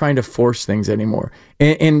not trying to force things anymore.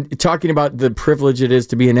 And talking about the privilege it is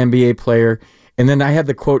to be an NBA player. And then I had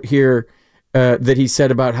the quote here that he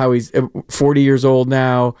said about how he's 40 years old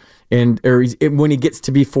now, or when he gets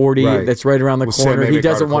to be 40, that's right around the corner. He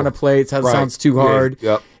doesn't want to play. It sounds too hard.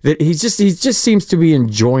 Yeah. Yep. That he just seems to be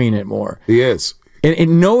enjoying it more. He is.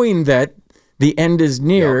 And knowing that the end is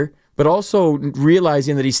near, but also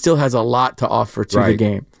realizing that he still has a lot to offer to the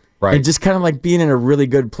game. Right. And just kind of like being in a really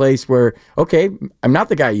good place where, okay, I'm not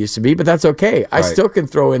the guy I used to be, but that's okay. I still can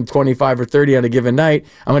throw in 25 or 30 on a given night.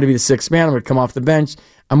 I'm going to be the sixth man. I'm going to come off the bench.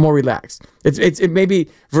 I'm more relaxed. It may be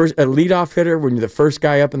a leadoff hitter when you're the first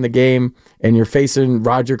guy up in the game and you're facing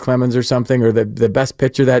Roger Clemens or something, or the best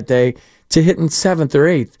pitcher that day, to hitting seventh or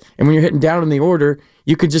eighth. And when you're hitting down in the order,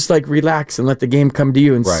 you could just relax and let the game come to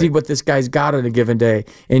you and see what this guy's got on a given day.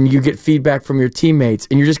 And you get feedback from your teammates,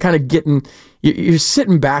 and you're just kind of you're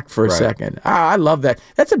sitting back for a second. I love that.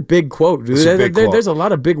 That's a big quote, dude. There's a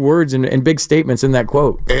lot of big words and big statements in that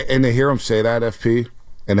quote. And to hear him say that, FP,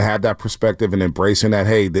 and to have that perspective and embracing that,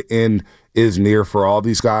 hey, the end is near for all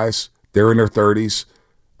these guys. They're in their 30s,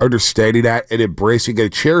 understanding that and embracing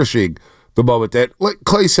and cherishing the moment that, like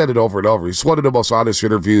Clay said it over and over. It's one of the most honest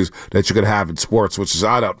interviews that you can have in sports, which is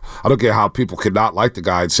I don't get how people could not like the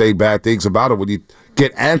guy and say bad things about him when you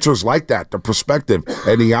get answers like that, the perspective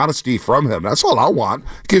and the honesty from him. That's all I want.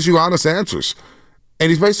 It gives you honest answers.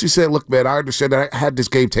 And he's basically saying, look, man, I understand that I had this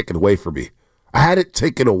game taken away from me. I had it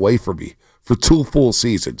taken away from me for 2 full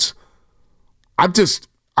seasons.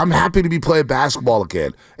 I'm happy to be playing basketball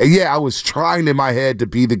again. And yeah, I was trying in my head to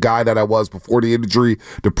be the guy that I was before the injury,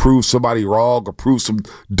 to prove somebody wrong or prove some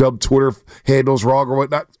dumb Twitter handles wrong or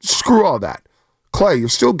whatnot. Screw all that. Clay, you're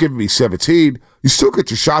still giving me 17. You still get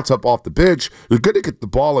your shots up off the bench. You're going to get the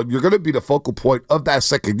ball, and you're going to be the focal point of that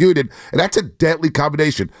second unit, and that's a deadly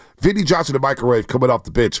combination. Vinny Johnson, the microwave, coming off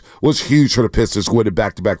the bench was huge for the Pistons winning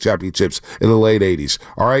back-to-back championships in the late 80s,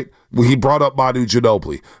 all right? He brought up Manu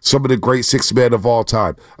Ginobili, some of the great six men of all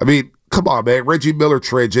time. I mean, come on, man. Reggie Miller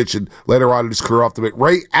transitioned later on in his career off the bench.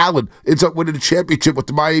 Ray Allen ends up winning the championship with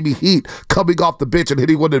the Miami Heat, coming off the bench and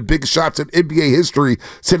hitting one of the biggest shots in NBA history,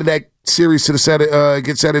 sending that series to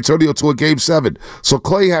against San Antonio to a Game 7. So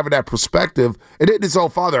Clay having that perspective, and then his own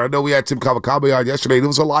father. I know we had Tim Kawakami on yesterday, and it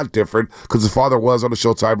was a lot different because his father was on the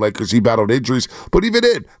Showtime Lakers. He battled injuries. But even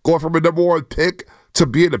then, going from a number 1 pick to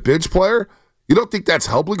being a bench player, you don't think that's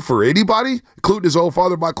humbling for anybody, including his own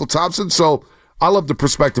father, Michael Thompson? So I love the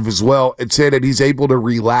perspective as well, and saying that he's able to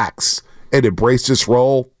relax and embrace this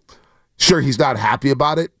role. Sure, he's not happy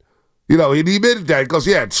about it. You know, he admitted that. He goes,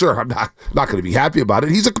 yeah, sure, I'm not going to be happy about it.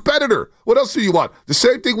 He's a competitor. What else do you want? The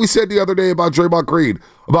same thing we said the other day about Draymond Green,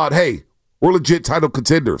 about, hey, we're legit title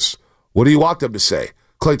contenders. What do you want them to say?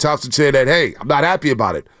 Klay Thompson saying that, hey, I'm not happy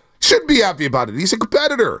about it. Shouldn't be happy about it. He's a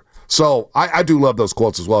competitor. So I do love those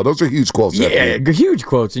quotes as well. Those are huge quotes. Yeah, huge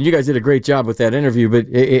quotes. And you guys did a great job with that interview, but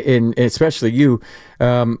and especially you.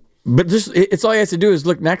 But it's all he has to do is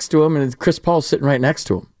look next to him, and Chris Paul's sitting right next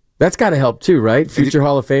to him. That's got to help too, right? Future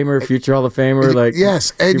Hall of Famer. Like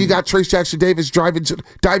yes, and you got Trace Jackson-Davis diving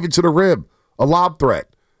to the rim, a lob threat.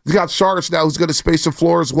 You got Sarge now who's going to space the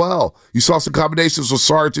floor as well. You saw some combinations with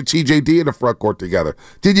Sarge and TJD in the front court together.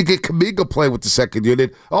 Then you get Kuminga playing with the second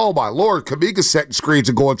unit. Oh, my Lord, Kuminga's setting screens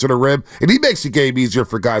and going to the rim, and he makes the game easier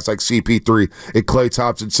for guys like CP3 and Klay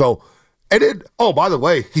Thompson. So, and then, oh, by the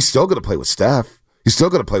way, he's still going to play with Steph. He's still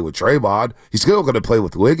going to play with Draymond. He's still going to play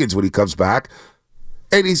with Wiggins when he comes back.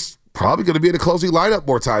 And he's probably going to be in the closing lineup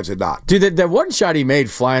more times than not. Dude, that one shot he made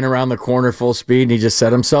flying around the corner full speed, and he just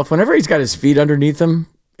set himself. Whenever he's got his feet underneath him,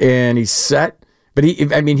 and he's set. But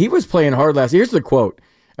he was playing hard last year. Here's the quote.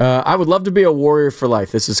 I would love to be a Warrior for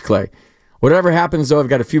life. This is Klay. Whatever happens, though, I've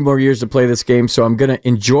got a few more years to play this game, so I'm going to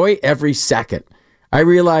enjoy every second. I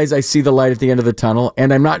realize I see the light at the end of the tunnel,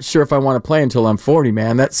 and I'm not sure if I want to play until I'm 40,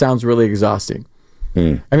 man. That sounds really exhausting.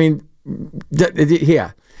 I mean,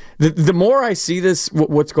 yeah. The more I see this,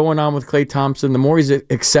 what's going on with Klay Thompson, the more he's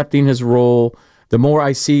accepting his role, the more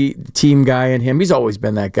I see team guy in him. He's always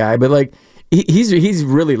been that guy, but like, He's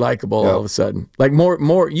really likable all of a sudden. Like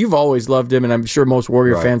more. You've always loved him, and I'm sure most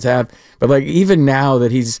Warrior fans have. But like even now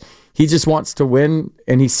that he just wants to win,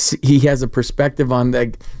 and he has a perspective on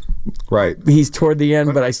like. Right. He's toward the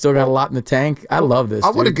end, but I still got a lot in the tank. I love this. I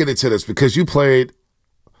want to get into this because you played,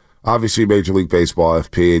 obviously, Major League Baseball,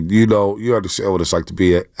 FP, and you understand what it's like to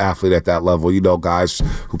be an athlete at that level. You know guys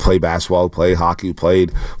who play basketball, who play hockey, who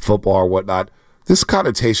played football or whatnot. This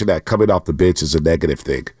connotation that coming off the bench is a negative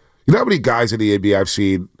thing. You know how many guys in the NBA I've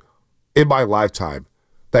seen in my lifetime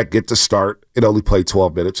that get to start and only play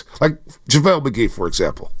 12 minutes? Like JaVale McGee, for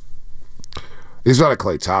example. He's not a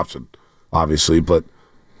Klay Thompson, obviously, but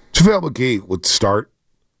JaVale McGee would start,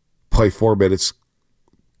 play 4 minutes,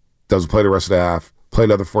 doesn't play the rest of the half, play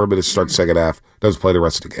another 4 minutes, start the second half, doesn't play the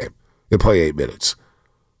rest of the game, and play 8 minutes.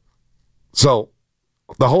 So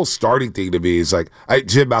the whole starting thing to me is like,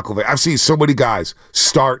 Jim McElveen, I've seen so many guys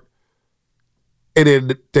start and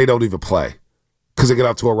then they don't even play because they get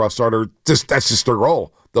out to a rough starter. That's just their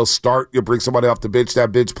role. They'll start, you bring somebody off the bench,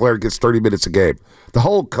 that bench player gets 30 minutes a game. The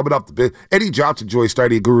whole coming off the bench, Eddie Johnson joined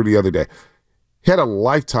Starting Guru the other day. He had a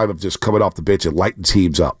lifetime of just coming off the bench and lighting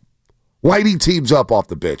teams up off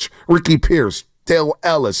the bench. Ricky Pierce, Dale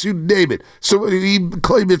Ellis, you name it. So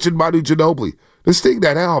Clay mentioned Manu Ginobili. This thing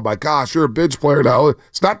that, oh my gosh, you're a bench player now.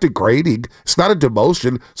 It's not degrading. It's not a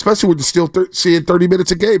demotion, especially when you're still seeing 30 minutes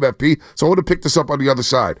a game, FP. So I want to pick this up on the other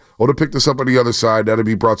side. That'll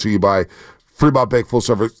be brought to you by Fremont Bank, full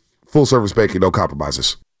service banking, no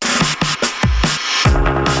compromises.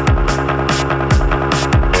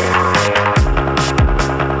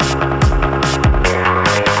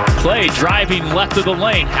 Klay driving left of the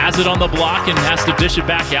lane, has it on the block and has to dish it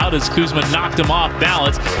back out as Kuzma knocked him off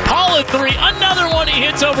balance. Paul at three, another one he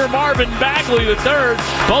hits over Marvin Bagley, the third.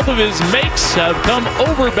 Both of his makes have come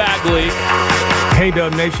over Bagley. Hey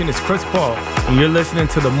Dub Nation, it's Chris Paul, and you're listening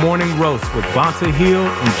to The Morning Roast with Bonta Hill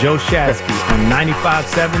and Joe Shasky on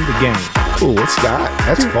 95.7 The Game. Ooh, what's that?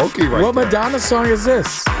 That's funky right What there. Madonna song is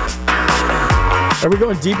this? Are we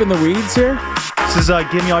going deep in the weeds here? This is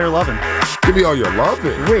Give Me All Your Lovin'. Give Me All Your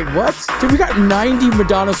Lovin'? Wait, what? Dude, we got 90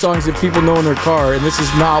 Madonna songs that people know in their car, and this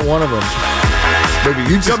is not one of them. Maybe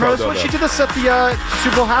you just don't know what she did this at the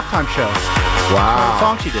Super Bowl halftime show. Wow. The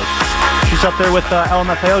song she did. She's up there with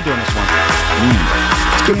LMFAO doing this one.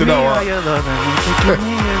 It's good to know.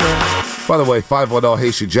 By the way, 510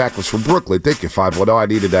 Haitian Jack was from Brooklyn. Thank you, 510. I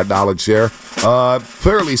needed that knowledge there.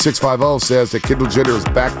 Clearly, 650 says that Kendall Jenner is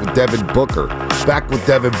back with Devin Booker.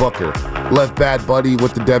 Left Bad Buddy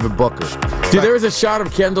with the Devin Booker. Dude, there was a shot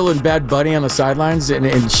of Kendall and Bad Buddy on the sidelines,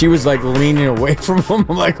 and she was like leaning away from him.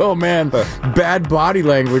 I'm like, oh man, bad body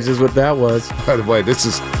language is what that was. By the way, this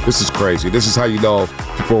is crazy. This is how you know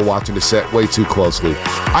people are watching the set way too closely.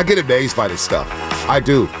 I get amazed by this stuff. I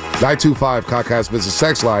do. 925 Comcast Business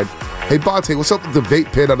Sex Line. Hey, Bonte, what's up with the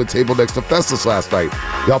vape pen on the table next to Festus last night?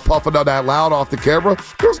 Y'all puffing on that loud off the camera?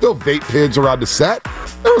 There was no vape pens around the set.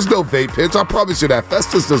 There was no vape pens. I promise you that.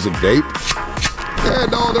 Festus doesn't vape. Yeah,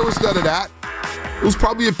 no, there was none of that. It was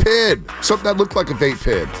probably a pen, something that looked like a vape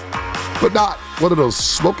pen, but not one of those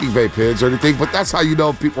smoking vape pens or anything. But that's how you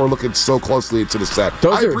know people are looking so closely into the set.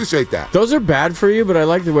 I appreciate that. Those are bad for you, but I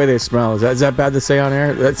like the way they smell. Is that bad to say on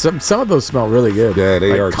air? Some of those smell really good. Yeah,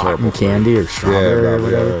 they are cotton candy or strawberry or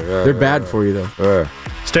whatever. They're bad for you, though.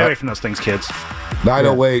 Stay away from those things, kids.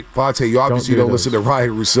 908, Bonte, you obviously don't listen to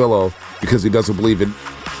Ryan Russillo because he doesn't believe in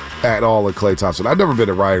at all in Klay Thompson. I've never been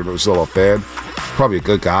a Ryan Russillo fan. probably a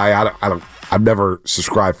good guy. I've never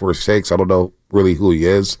subscribed for his takes. I don't know really who he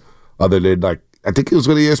is, other than I think he was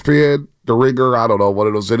with ESPN, The Ringer. I don't know, one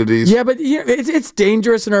of those entities. Yeah, but it's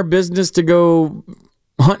dangerous in our business to go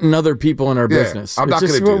hunting other people in our business. I'm not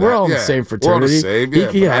going to do that. We're all in the same fraternity. We're all the same.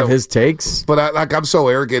 Yeah, he can have his takes. But I'm so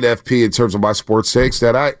arrogant, FP, in terms of my sports takes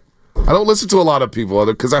that I don't listen to a lot of people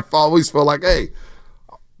because I always feel like, hey,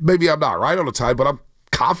 maybe I'm not right all the time, but I'm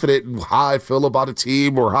confident in how I feel about a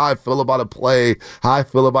team or how I feel about a play, how I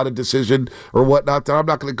feel about a decision or whatnot, that I'm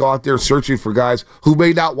not going to go out there searching for guys who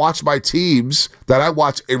may not watch my teams that I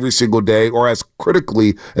watch every single day or as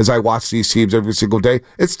critically as I watch these teams every single day.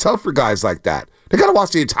 It's tough for guys like that. They got to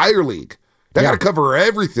watch the entire league. They got to cover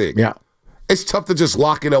everything. Yeah. It's tough to just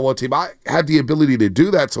lock in on one team. I have the ability to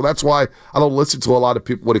do that, so that's why I don't listen to a lot of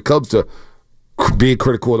people when it comes to being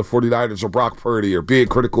critical of the 49ers or Brock Purdy or being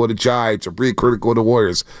critical of the Giants or being critical of the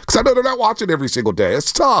Warriors. Because I know they're not watching every single day.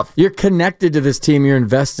 It's tough. You're connected to this team. You're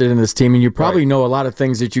invested in this team, and you probably know a lot of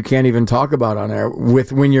things that you can't even talk about on air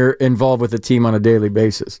when you're involved with the team on a daily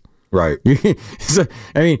basis. Right. So,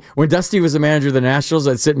 I mean, when Dusty was the manager of the Nationals,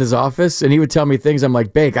 I'd sit in his office, and he would tell me things. I'm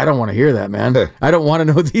like, Bake, I don't want to hear that, man. I don't want to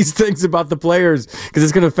know these things about the players because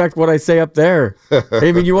it's going to affect what I say up there.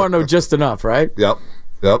 I mean, you want to know just enough, right? Yep.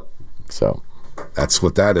 So that's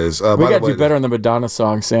what that is. We got to do better on the Madonna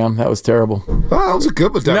song, Sam. That was terrible. Oh, that was a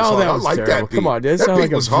good Madonna song. That was I like terrible. that beat. Come on, dude. It that sounded beat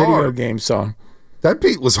like was a video hard. game song. That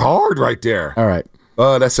beat was hard right there. All right.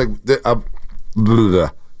 That's like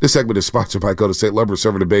this segment is sponsored by Go to State Lumber,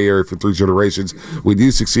 serving the Bay Area for 3 generations. When you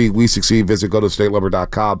succeed, we succeed. Visit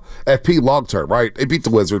GoToStateLumber.com. FP long term, right? They beat the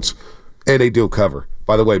Wizards, and they do cover.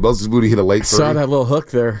 By the way, Moses Moody hit a late 30. Saw that little hook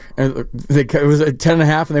there. And it was at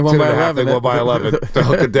 10.5, and they won by 11. They won by 11. The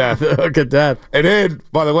hook of death. The hook of death. And then,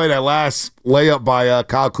 by the way, that last layup by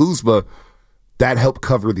Kyle Kuzma, that helped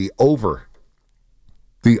cover the over.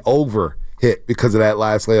 The over hit because of that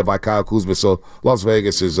last layup by Kyle Kuzma. So Las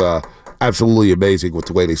Vegas is absolutely amazing with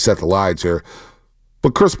the way they set the lines here.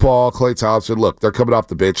 But Chris Paul, Klay Thompson, look, they're coming off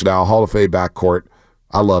the bench now. Hall of Fame backcourt.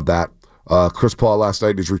 I love that. Chris Paul last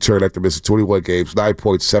night in his return after missing 21 games, 9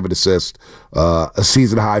 points, 7 assists, a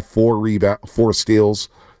season high 4 steals,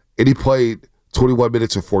 and he played 21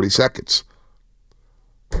 minutes and 40 seconds.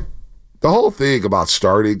 The whole thing about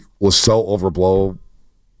starting was so overblown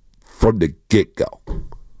from the get-go.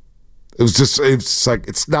 It's like,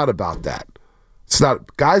 it's not about that. It's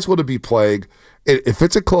not. Guys want to be playing. If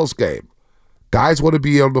it's a close game, guys want to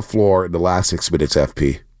be on the floor in the last 6 minutes.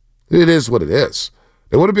 FP, it is what it is.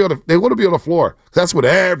 They want to be on. They want to be on the floor. That's what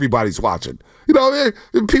everybody's watching. You know,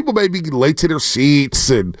 people may be late to their seats,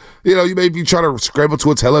 and you may be trying to scramble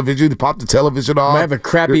to a television to pop the television on. You might have a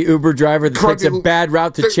crappy Uber driver that takes a bad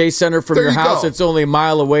route to Chase Center from your house. It's only a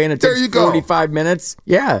mile away, and it takes 45 minutes.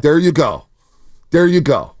 Yeah, there you go.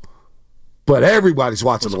 But everybody's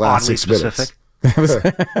watching the last 6 minutes. That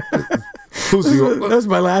was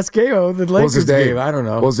my last KO. The Lakers game. I don't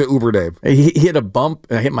know. What was the Uber name? He hit a bump,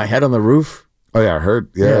 and I hit my head on the roof. Oh, yeah, I heard.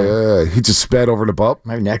 Yeah. He just sped over the bump.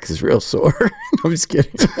 My neck is real sore. I'm just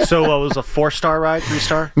kidding. So it was a 4-star ride,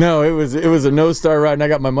 3-star? No, it was a no-star ride, and I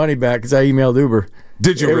got my money back because I emailed Uber.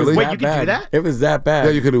 Did you really? Wait, you could do that? It was that bad.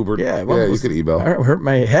 Yeah, you could Uber. Yeah, you could email. I hurt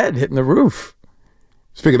my head hitting the roof.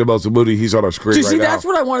 Speaking of Moses Moody, he's on our screen right now. Do you see, that's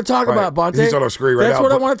what I want to talk about, Bonta. He's on our screen right now. That's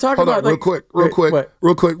what I want to talk about. Real quick.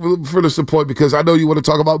 Finish the point, because I know you want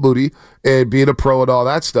to talk about Moody and being a pro and all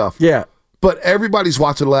that stuff. Yeah. But everybody's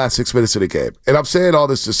watching the last 6 minutes of the game. And I'm saying all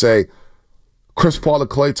this to say, Chris Paul and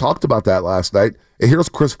Klay talked about that last night. And here's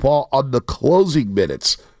Chris Paul on the closing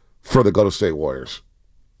minutes for the Golden State Warriors.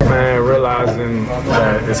 Man, realizing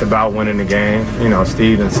that it's about winning the game.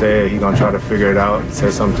 Steven said he's going to try to figure it out. He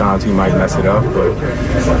said sometimes he might mess it up,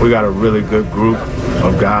 but we got a really good group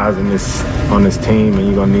of guys on this team, and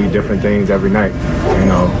you're going to need different things every night.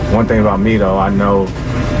 One thing about me, though, I know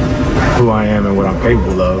who I am and what I'm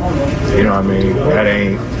capable of. You know what I mean?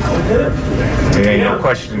 It ain't no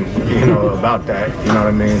question, about that. You know what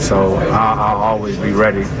I mean? So I'll always be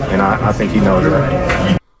ready, and I think he knows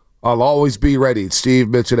that. I'll always be ready. Steve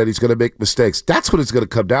mentioned that he's going to make mistakes. That's what it's going to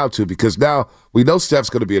come down to, because now we know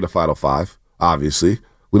Steph's going to be in the Final Five, obviously.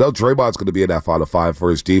 We know Draymond's going to be in that Final Five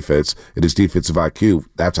for his defense and his defensive IQ.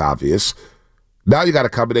 That's obvious. Now you got a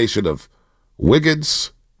combination of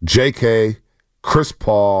Wiggins, J.K., Chris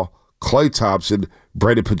Paul, Klay Thompson,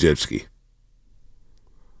 Brandon Podziemski.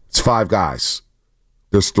 It's 5 guys.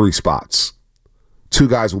 There's 3 spots. 2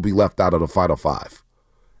 guys will be left out of the Final Five.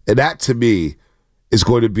 And that, to me, is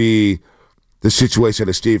going to be the situation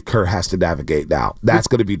that Steve Kerr has to navigate now. That's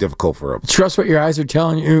going to be difficult for him. Trust what your eyes are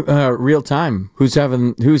telling you real time. Who's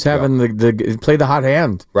having the play the hot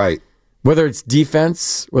hand. Right. Whether it's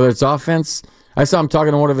defense, whether it's offense, I saw him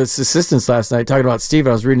talking to one of his assistants last night, talking about Steve.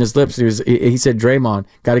 I was reading his lips. He said, Draymond,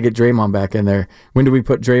 got to get Draymond back in there. When do we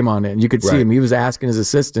put Draymond in? You could see him. He was asking his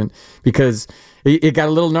assistant because it got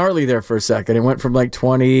a little gnarly there for a second. It went from like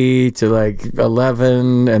 20 to like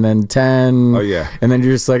 11 and then 10. Oh, yeah. And then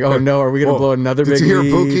you're just like, oh, no, are we going to blow another big lead? Did you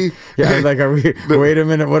hear lead? Buki? Yeah, like, are we? Wait a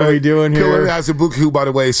minute, what are we doing here? Kalena has a Buki, who, by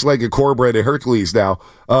the way, is slinging cornbread at Hercules now.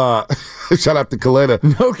 Shout out to Kalena.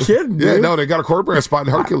 No kidding, dude. Yeah, no, they got a cornbread spot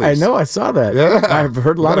in Hercules. I know, I saw that. Yeah. I've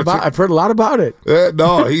heard a lot about it.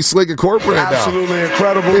 No, he's slinging cornbread now. Absolutely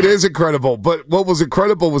incredible. It is incredible. But what was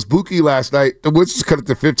incredible was Buki last night. The Wizards cut it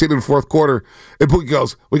to 15 in the fourth quarter, and Buki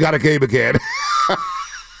goes, "We got a game again."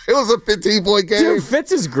 It was a 15-point game. Dude,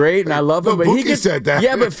 Fitz is great, and I love him. But Buki said that.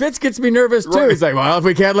 Yeah, but Fitz gets me nervous, too. Right. He's like, well, if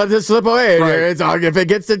we can't let this slip away, if it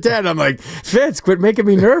gets to 10, I'm like, Fitz, quit making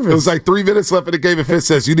me nervous. It was like 3 minutes left in the game, and Fitz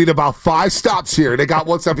says, you need about 5 stops here. And they got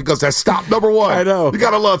one stop because that's stop number 1. I know. You got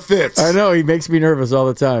to love Fitz. I know. He makes me nervous all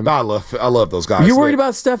the time. I love those guys. You worried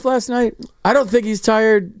about Steph last night? I don't think he's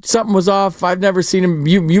tired. Something was off. I've never seen him.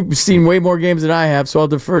 You've seen way more games than I have, so I'll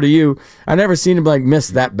defer to you. I've never seen him miss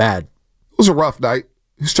that bad. It was a rough night.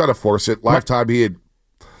 He was trying to force it. Lifetime, he'd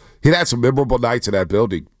had some memorable nights in that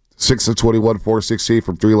building. 6 of 21, 4-16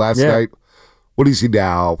 from 3 last night. What is he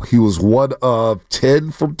now? He was 1 of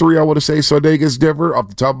 10 from 3, I want to say, Sunday against Denver, off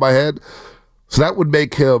the top of my head. So that would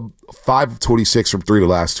make him 5 of 26 from 3 the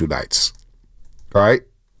last 2 nights. All right?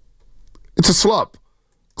 It's a slump.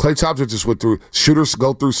 Klay Thompson just went through. Shooters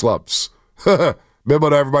go through slumps.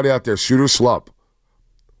 Remember to everybody out there, shooters slump.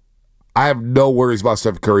 I have no worries about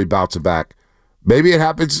Steph Curry bouncing back. Maybe it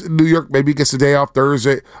happens in New York. Maybe he gets a day off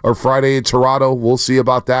Thursday or Friday in Toronto. We'll see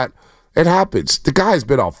about that. It happens. The guy's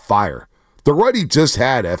been on fire. The run he just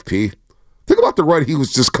had, FP. Think about the run he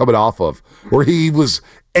was just coming off of, where he was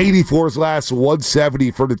 84's last 170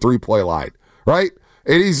 from the three-point line, right?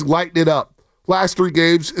 And he's lighting it up. Last 3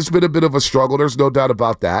 games, it's been a bit of a struggle. There's no doubt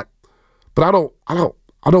about that. But I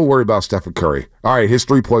don't worry about Stephen Curry. All right, his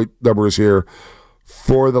 3-point number is here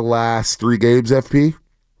for the last 3 games, FP.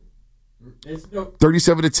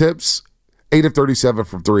 37 attempts, 8 of 37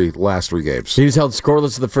 from 3 the last 3 games. He was held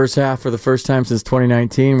scoreless in the first half for the first time since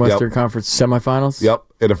 2019, Western Conference semifinals. Yep,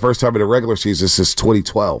 and the first time in the regular season since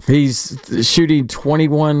 2012. He's shooting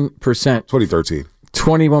 21%. 2013.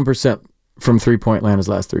 21% from three-point land his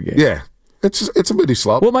last 3 games. Yeah, it's a mini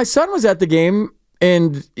slump. Well, my son was at the game,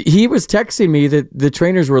 and he was texting me that the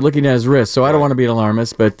trainers were looking at his wrist, so I don't want to be an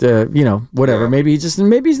alarmist, but, whatever. Yeah. Maybe he's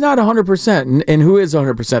not 100%, and who is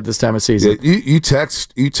 100% this time of season? Yeah, you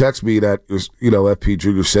text me that, FP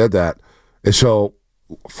Jr. said that, and so,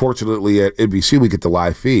 fortunately, at NBC, we get the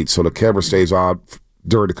live feed, so the camera stays on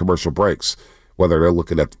during the commercial breaks, whether they're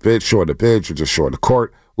looking at the bench, showing the bench, or just showing the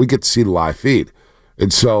court, we get to see the live feed.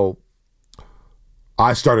 And so,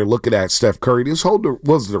 I started looking at Steph Curry. He was holding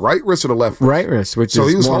was it the right wrist or the left wrist? Right wrist, which so is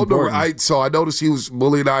he was more holding important. So I noticed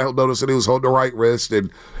Willie and I noticed that he was holding the right wrist, and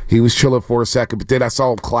he was chilling for a second. But then I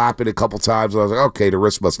saw him clapping a couple times, and I was like, okay, the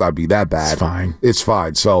wrist must not be that bad. It's fine. It's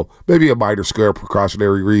fine. So maybe a minor scare,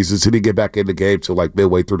 precautionary reasons. He didn't get back in the game till like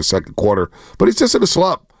midway through the second quarter. But he's just in a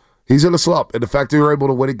slump. He's in a slump. And the fact that they were able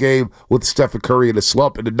to win a game with Stephen Curry in a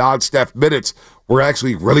slump and the non-Steph minutes were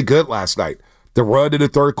actually really good last night. The run in the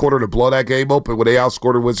third quarter to blow that game open when they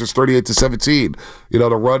outscored the Wizards 38-17. The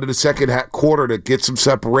run in the second quarter to get some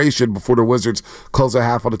separation before the Wizards close a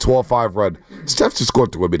half on a 12-5 run. Steph's just going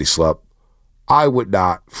through a mini slump. I would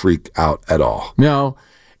not freak out at all. No.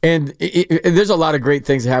 And there's a lot of great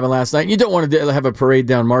things that happened last night. You don't want to have a parade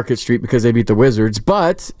down Market Street because they beat the Wizards,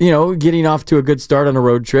 but, getting off to a good start on a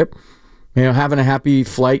road trip, having a happy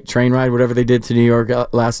flight, train ride, whatever they did to New York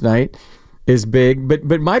last night is big. But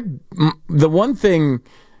the one thing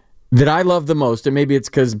that I love the most, and maybe it's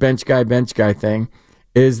because bench guy thing,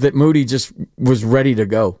 is that Moody just was ready to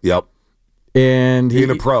go. Yep. And being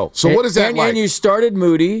a pro. So what is that like? And you started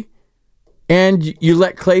Moody, and you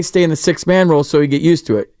let Klay stay in the 6-man role so he get used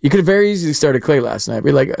to it. You could have very easily started Klay last night.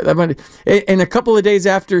 Be like, and a couple of days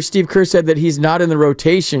after Steve Kerr said that he's not in the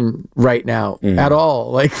rotation right now at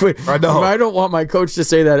all. Like, I know. I don't want my coach to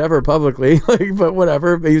say that ever publicly. But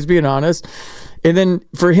whatever. He was being honest. And then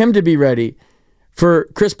for him to be ready, for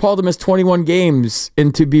Chris Paul to miss 21 games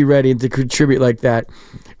and to be ready and to contribute like that,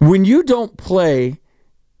 when you don't play,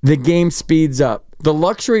 the game speeds up. The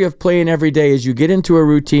luxury of playing every day is you get into a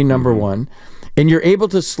routine, number one, and you're able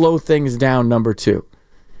to slow things down, number two.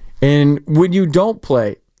 And when you don't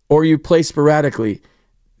play or you play sporadically,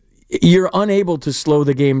 you're unable to slow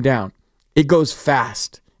the game down. It goes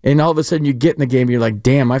fast. And all of a sudden you get in the game and you're like,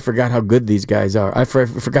 damn, I forgot how good these guys are. I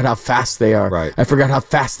forgot how fast they are. Right. I forgot how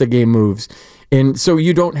fast the game moves. And so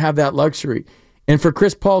you don't have that luxury. And for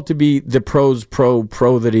Chris Paul to be the pro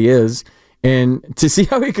that he is, and to see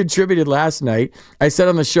how he contributed last night, I said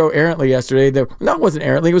on the show errantly yesterday that, no, it wasn't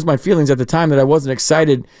errantly, it was my feelings at the time that I wasn't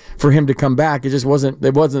excited for him to come back. It wasn't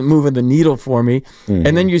moving the needle for me. Mm-hmm.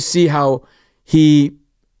 And then you see how he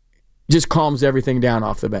just calms everything down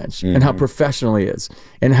off the bench, and how professional he is,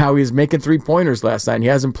 and how he's making 3-pointers last night and he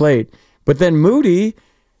hasn't played. But then Moody,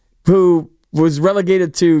 who was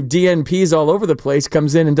relegated to DNPs all over the place,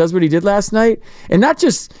 comes in and does what he did last night. And not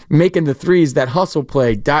just making the threes, that hustle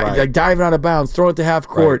play, like diving out of bounds, throw it to half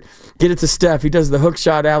court, get it to Steph. He does the hook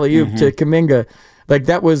shot alley-oop to Kuminga. Like,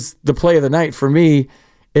 that was the play of the night for me.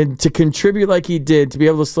 And to contribute like he did, to be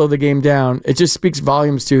able to slow the game down, it just speaks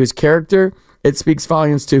volumes to his character. It speaks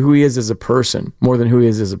volumes to who he is as a person more than who he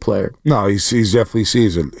is as a player. No, he's definitely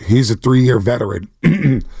seasoned. He's a 3-year veteran.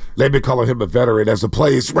 They've been calling him a veteran as the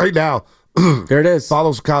plays right now. There it is.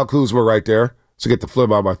 Follows Kyle Kuzma right there to get the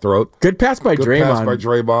phlegm out of my throat. Good pass by Draymond. Good pass by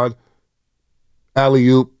Draymond.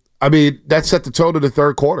 Alley-oop. I mean, that set the tone in the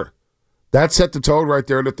third quarter. That set the tone right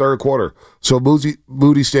there in the third quarter. So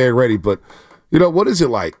Moody staying ready. But, what is it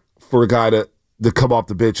like for a guy to come off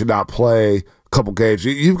the bench and not play a couple games?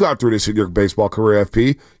 You've gone through this in your baseball career,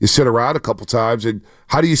 FP. You sit around a couple times, and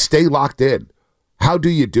how do you stay locked in? How do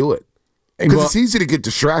you do it? Because it's easy to get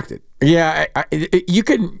distracted. Yeah, you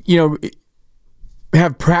can,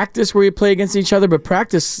 have practice where you play against each other, but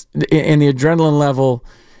practice and the adrenaline level,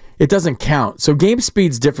 it doesn't count. So game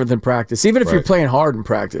speed's different than practice, even if you're playing hard in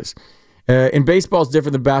practice. In baseball, it's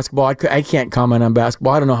different than basketball. I can't comment on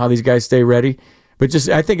basketball. I don't know how these guys stay ready. But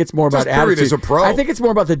I think it's more about attitude. As a pro. I think it's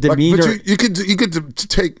more about the demeanor. But you could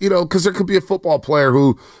take, because there could be a football player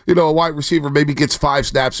who, a wide receiver maybe gets 5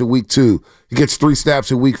 snaps in week 2. He gets 3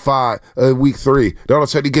 snaps in week 3. Then all of a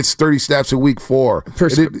sudden he gets 30 snaps in week 4.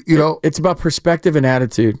 It's about perspective and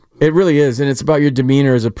attitude. It really is. And it's about your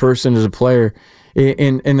demeanor as a person, as a player.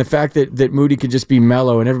 And the fact that Moody could just be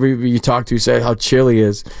mellow, and everybody you talk to said how chill he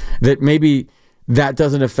is, that maybe that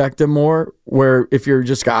doesn't affect him more, where if you're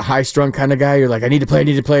just a high-strung kind of guy, you're like, I need to play, and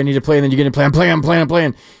then you're going to play, I'm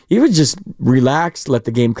playing. He was just relaxed, let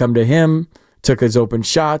the game come to him, took his open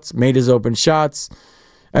shots, made his open shots.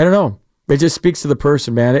 I don't know. It just speaks to the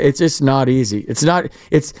person, man. It's just not easy.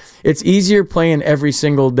 It's easier playing every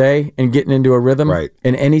single day and getting into a rhythm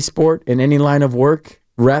in any sport, in any line of work,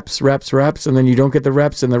 reps, and then you don't get the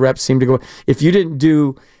reps, and the reps seem to go. If you didn't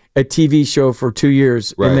do a TV show for 2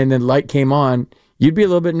 years, and then the light came on, you'd be a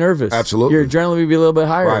little bit nervous. Absolutely. Your adrenaline would be a little bit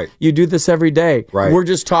higher. You do this every day. We're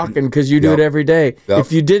just talking because you do it every day.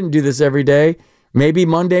 If you didn't do this every day, maybe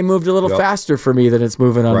Monday moved a little faster for me than it's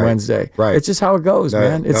moving on Wednesday. It's just how it goes,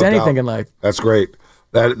 man. It's anything in life. That's great.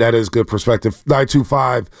 That is good perspective.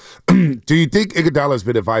 925. Do you think Iguodala has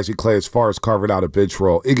been advising Clay as far as carving out a bench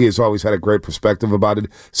role? Iggy has always had a great perspective about it.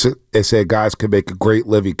 They said guys can make a great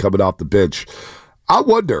living coming off the bench. I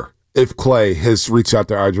wonder if Clay has reached out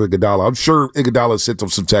to Andre Iguodala. I'm sure Iguodala sent him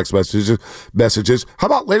some text messages. How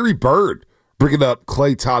about Larry Bird bringing up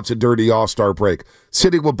Klay Thompson during the All-Star break,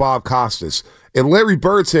 sitting with Bob Costas? And Larry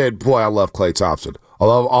Bird said, boy, I love Klay Thompson.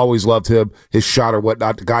 Always loved him, his shot or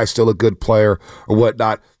whatnot. The guy's still a good player or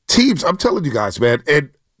whatnot. Teams, I'm telling you guys, man.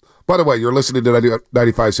 And by the way, you're listening to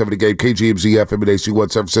 95.7 The Game, KGMZ FM and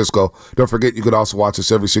AC1 San Francisco. Don't forget, you can also watch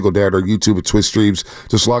us every single day on our YouTube and Twitch streams.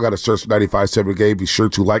 Just log on and search 95.7 The Game. Be sure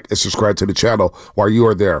to like and subscribe to the channel while you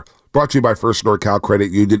are there. Brought to you by First NorCal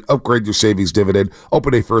Credit Union. Upgrade your savings dividend.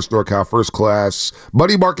 Open a First NorCal First Class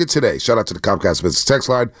Money Market today. Shout out to the Comcast Business Text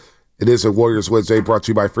Line. It is a Warriors Wednesday, brought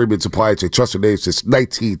to you by Freeman's Appliance, a trusted name since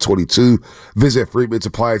 1922. Visit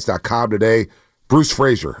freemansappliance.com today. Bruce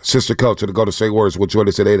Frazier, assistant coach of the Golden State Warriors, will join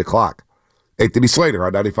us at 8 o'clock. Anthony Slater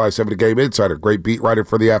on 95.7 The Game Insider, great beat writer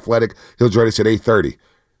for The Athletic. He'll join us at 8:30.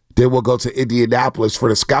 Then we'll go to Indianapolis for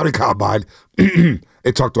the scouting combine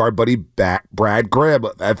and talk to our buddy Brad Graham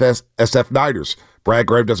of SF Niners. Brad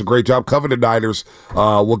Graham does a great job covering the Niners.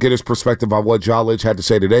 We'll get his perspective on what John Lynch had to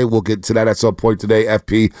say today. We'll get to that at some point today,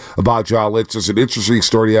 FP, about John Lynch. There's an interesting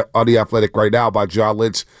story on The Athletic right now about John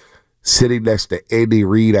Lynch sitting next to Andy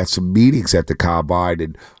Reid at some meetings at the combine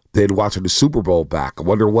and then watching the Super Bowl back. I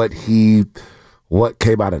wonder what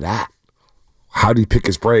came out of that. How did he pick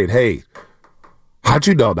his brain? Hey, how'd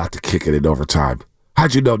you know not to kick it in overtime?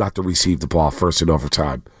 How'd you know not to receive the ball first in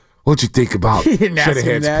overtime? What'd you think about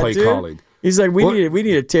Shanahan's play calling? He's like, we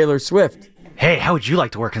need a Taylor Swift. Hey, how would you like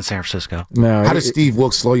to work in San Francisco? No. How does Steve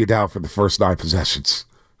Wilkes slow you down for the first 9 possessions?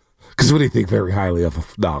 Because what do you think very highly of him?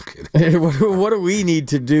 No, I'm kidding. What do we need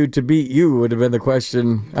to do to beat you would have been the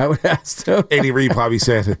question I would ask him. Andy Reid probably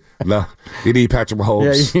said, no, you need Patrick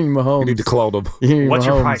Mahomes. Yeah, you need Mahomes. You need to clone him. What's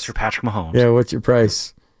your price for Patrick Mahomes? Yeah, what's your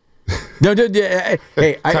price? No,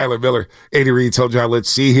 hey, Tyler Miller, Andy Reid told y'all, let's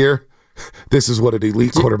see here. This is what an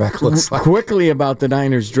elite quarterback looks like. Quickly about the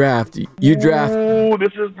Niners draft. You draft. Ooh,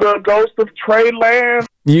 this is the ghost of Trey Lance.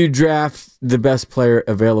 You draft the best player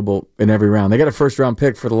available in every round. They got a first-round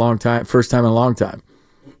pick for the first time in a long time,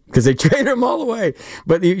 because they traded them all away.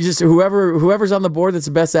 But you just whoever's on the board that's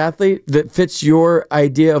the best athlete that fits your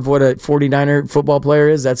idea of what a 49er football player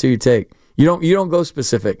is, that's who you take. You don't go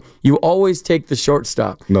specific. You always take the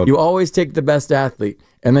shortstop. No. You always take the best athlete,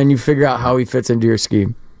 and then you figure out how he fits into your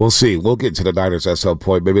scheme. We'll see. We'll get to the Niners at some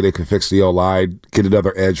point. Maybe they can fix the O-line, get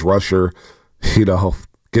another edge rusher, get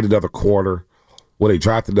another corner. When they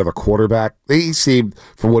drafted another quarterback, they seemed,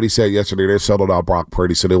 from what he said yesterday, they're selling out Brock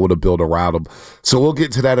Purdy, so they want to build around him. So we'll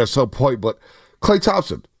get to that at some point. But Klay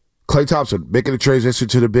Thompson, making the transition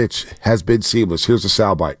to the bench has been seamless. Here's the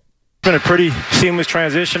soundbite. It's been a pretty seamless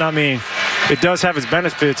transition. I mean, it does have its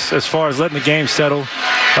benefits as far as letting the game settle,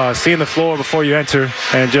 seeing the floor before you enter,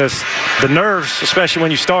 and just the nerves, especially when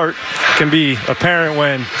you start, can be apparent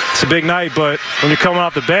when it's a big night. But when you're coming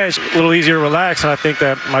off the bench, a little easier to relax, and I think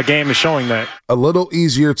that my game is showing that. A little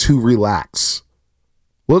easier to relax.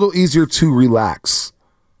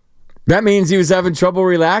 That means he was having trouble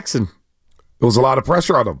relaxing. There was a lot of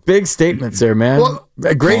pressure on him. Big statements there, man. Well,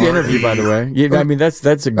 a great interview, by the way. I mean, that's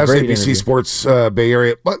a great ABC interview. Sports Bay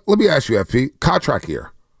Area. But let me ask you, FP, contract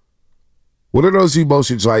year. What are those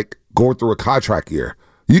emotions like going through a contract year?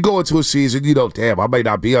 You go into a season, damn, I may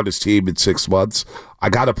not be on this team in 6 months. I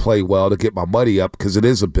got to play well to get my money up because it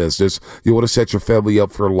is a business. You want to set your family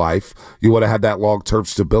up for life. You want to have that long-term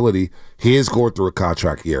stability. He is going through a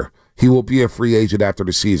contract year. He will be a free agent after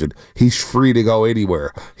the season. He's free to go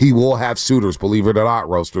anywhere. He will have suitors, believe it or not,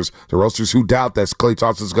 roasters. The roasters who doubt that Klay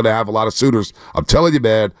Thompson's going to have a lot of suitors. I'm telling you,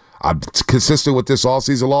 man, I'm consistent with this all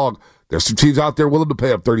season long. There's some teams out there willing to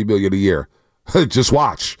pay him $30 million a year. Just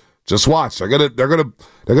watch. They're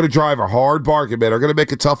gonna drive a hard bargain, man. They're gonna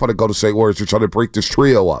make it tough on the Golden State Warriors. They're trying to break this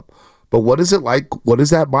trio up. But what is it like? What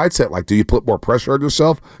is that mindset like? Do you put more pressure on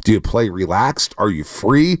yourself? Do you play relaxed? Are you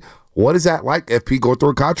free? What is that like, FP, going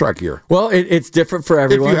through a contract year? Well, it's different for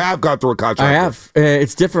everyone. If you have gone through a contract I have.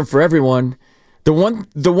 It's different for everyone. The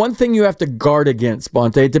one thing you have to guard against,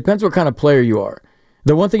 Bonta, it depends what kind of player you are.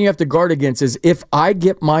 The one thing you have to guard against is if I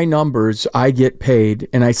get my numbers, I get paid,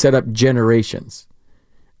 and I set up generations.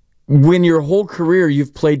 When your whole career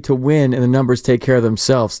you've played to win and the numbers take care of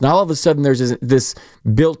themselves, now all of a sudden there's this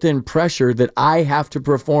built-in pressure that I have to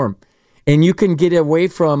perform. And you can get away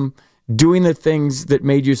from doing the things that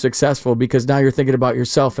made you successful because now you're thinking about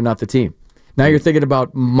yourself and not the team. Now you're thinking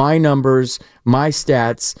about my numbers, my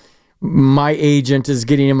stats. My agent is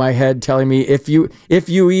getting in my head telling me if you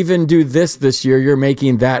even do this year, you're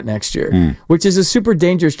making that next year, which is a super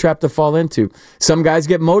dangerous trap to fall into. Some guys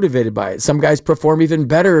get motivated by it. Some guys perform even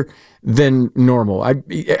better than normal.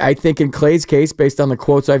 I think in Klay's case, based on the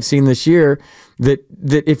quotes I've seen this year, that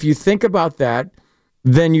if you think about that,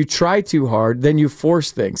 then you try too hard, then you force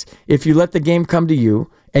things. If you let the game come to you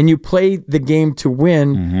and you play the game to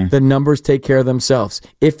win, the numbers take care of themselves.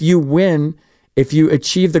 If you win, if you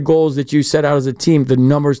achieve the goals that you set out as a team, the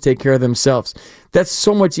numbers take care of themselves. That's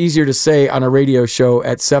so much easier to say on a radio show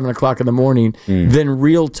at 7 o'clock in the morning than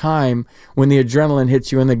real time when the adrenaline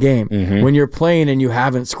hits you in the game. When you're playing and you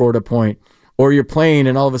haven't scored a point, or you're playing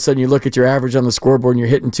and all of a sudden you look at your average on the scoreboard and you're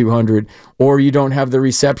hitting 200, or you don't have the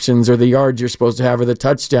receptions or the yards you're supposed to have or the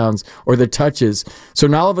touchdowns or the touches. So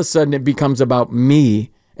now all of a sudden it becomes about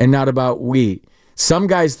me and not about we. Some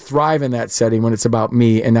guys thrive in that setting when it's about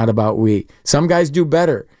me and not about we. Some guys do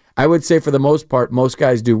better. I would say for the most part, most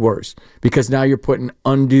guys do worse because now you're putting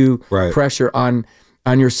undue pressure on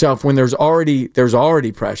yourself when there's already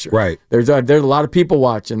pressure. Right. There's a lot of people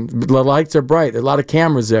watching. The lights are bright. There's a lot of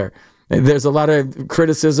cameras there. There's a lot of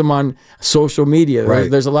criticism on social media.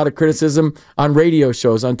 Right. There's a lot of criticism on radio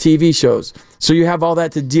shows, on TV shows. So you have all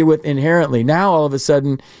that to deal with inherently. Now all of a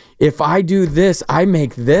sudden, if I do this, I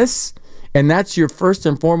make this. And that's your first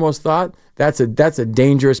and foremost thought. That's a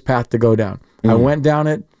dangerous path to go down. I went down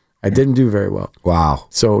it. I didn't do very well. Wow.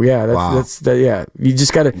 So yeah, yeah. You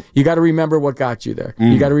just gotta remember what got you there.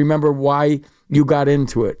 You gotta remember why you got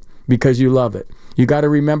into it because you love it. You gotta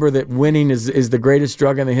remember that winning is the greatest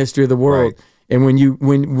drug in the history of the world. Right. And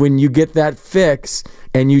when you get that fix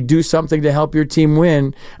and you do something to help your team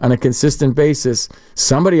win on a consistent basis,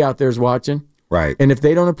 somebody out there is watching. Right. And if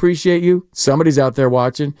they don't appreciate you, somebody's out there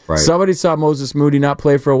watching. Right. Somebody saw Moses Moody not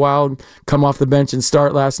play for a while, come off the bench and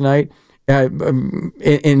start last night,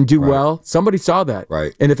 and do well. Somebody saw that,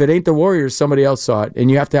 right? And if it ain't the Warriors, somebody else saw it, and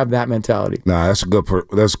you have to have that mentality. Nah, that's a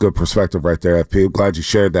good perspective right there, FP. I'm glad you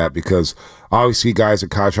shared that because I always see guys in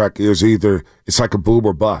contract years either it's like a boom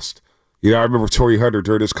or bust. You know, I remember Torrey Hunter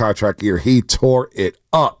during his contract year, he tore it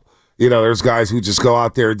up. You know, there's guys who just go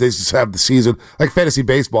out there and they just have the season like fantasy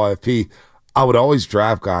baseball. FP, I would always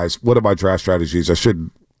draft guys. One of my draft strategies, I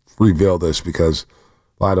shouldn't reveal this because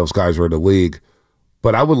a lot of those guys are in the league.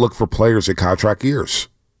 But I would look for players in contract years.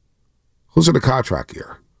 Who's in a contract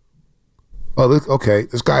year? Oh, okay,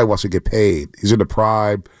 this guy wants to get paid. He's in the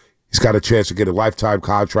prime. He's got a chance to get a lifetime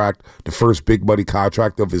contract, the first big money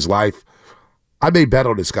contract of his life. I may bet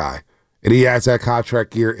on this guy. And he has that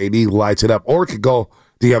contract year and he lights it up. Or it could go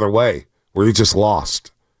the other way where he just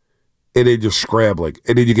lost. And then you're scrambling.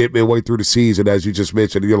 And then you get midway through the season, as you just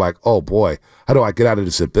mentioned, and you're like, oh, boy, how do I get out of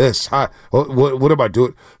this abyss? What am I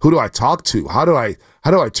doing? Who do I talk to? How do I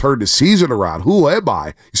turn the season around? Who am I?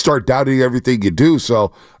 You start doubting everything you do.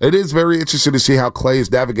 So it is very interesting to see how Clay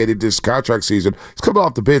has navigated this contract season. He's coming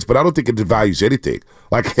off the bench, but I don't think it devalues anything.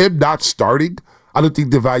 Like him not starting, I don't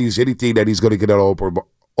think devalues anything that he's going to get on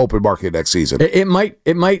open market next season. It might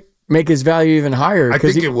make his value even higher. I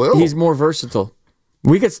think it will. He's more versatile.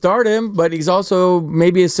 We could start him, but he's also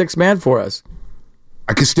maybe a sixth man for us.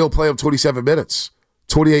 I could still play him 27 minutes,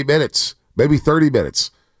 28 minutes, maybe 30 minutes.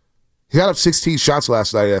 He got up 16 shots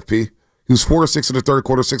last night, FP. He was 4 of 6 in the third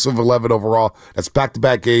quarter, 6 of 11 overall. That's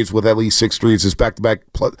back-to-back games with at least 6 threes. It's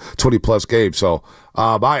back-to-back 20-plus games. So,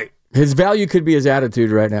 his value could be his attitude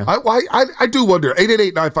right now. I do wonder.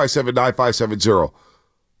 888-957-9570.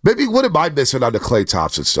 Maybe what am I missing on the Klay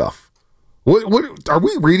Thompson stuff? What are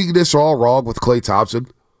we reading this all wrong with Klay Thompson?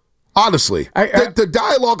 Honestly, the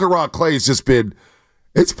dialogue around Klay has just been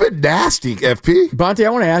nasty, FP. Bonta, I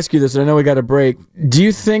want to ask you this, and I know we got a break. Do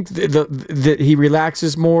you think that he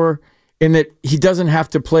relaxes more in that he doesn't have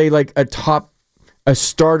to play like a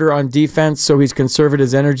starter on defense, so he's conserving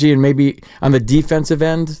his energy, and maybe on the defensive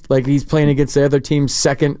end, like he's playing against the other team's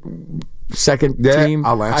second team?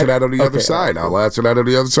 I'll answer that on the other side. I'll answer that on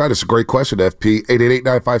the other side. It's a great question, FP.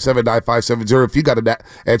 888-957-9570. If you got an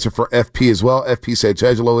answer for FP as well, FP said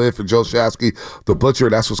Angelo in for Joe Shasky, the Butcher.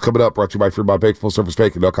 That's what's coming up. Brought to you by Fremont Bank, full service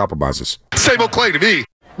banking, no compromises. Same old Klay to me.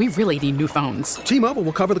 We really need new phones. T-Mobile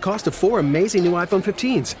will cover the cost of 4 amazing new iPhone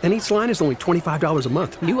 15s, and each line is only $25 a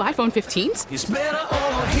month. New iPhone 15s? It's better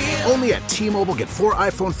over here. Only at T-Mobile, get 4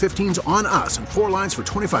 iPhone 15s on us and 4 lines for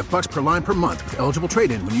 $25 per line per month with eligible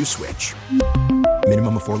trade-in when you switch.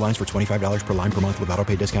 Minimum of 4 lines for $25 per line per month with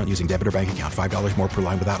autopay discount using debit or bank account. $5 more per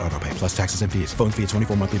line without autopay, plus taxes and fees. Phone fee at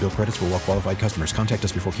 24 monthly bill credits for well-qualified customers. Contact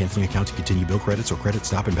us before canceling account to continue bill credits or credit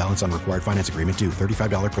stop and balance on required finance agreement due.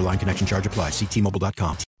 $35 per line connection charge applies. See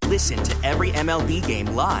T-Mobile.com. Listen to every MLB game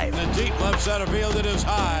live. In the deep left center field, it is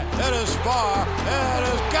high, it is far, it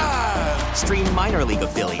is gone. Stream minor league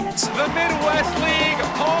affiliates. The Midwest League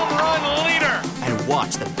home run leader. And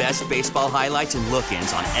watch the best baseball highlights and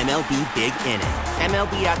look-ins on MLB Big Inning.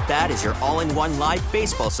 MLB At Bat is your all-in-one live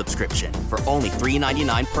baseball subscription for only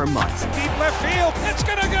 $3.99 per month. Deep left field, it's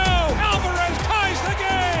gonna go. Alvarez ties the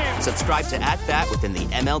game. Subscribe to At Bat within the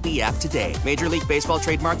MLB app today. Major League Baseball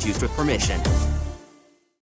trademarks used with permission.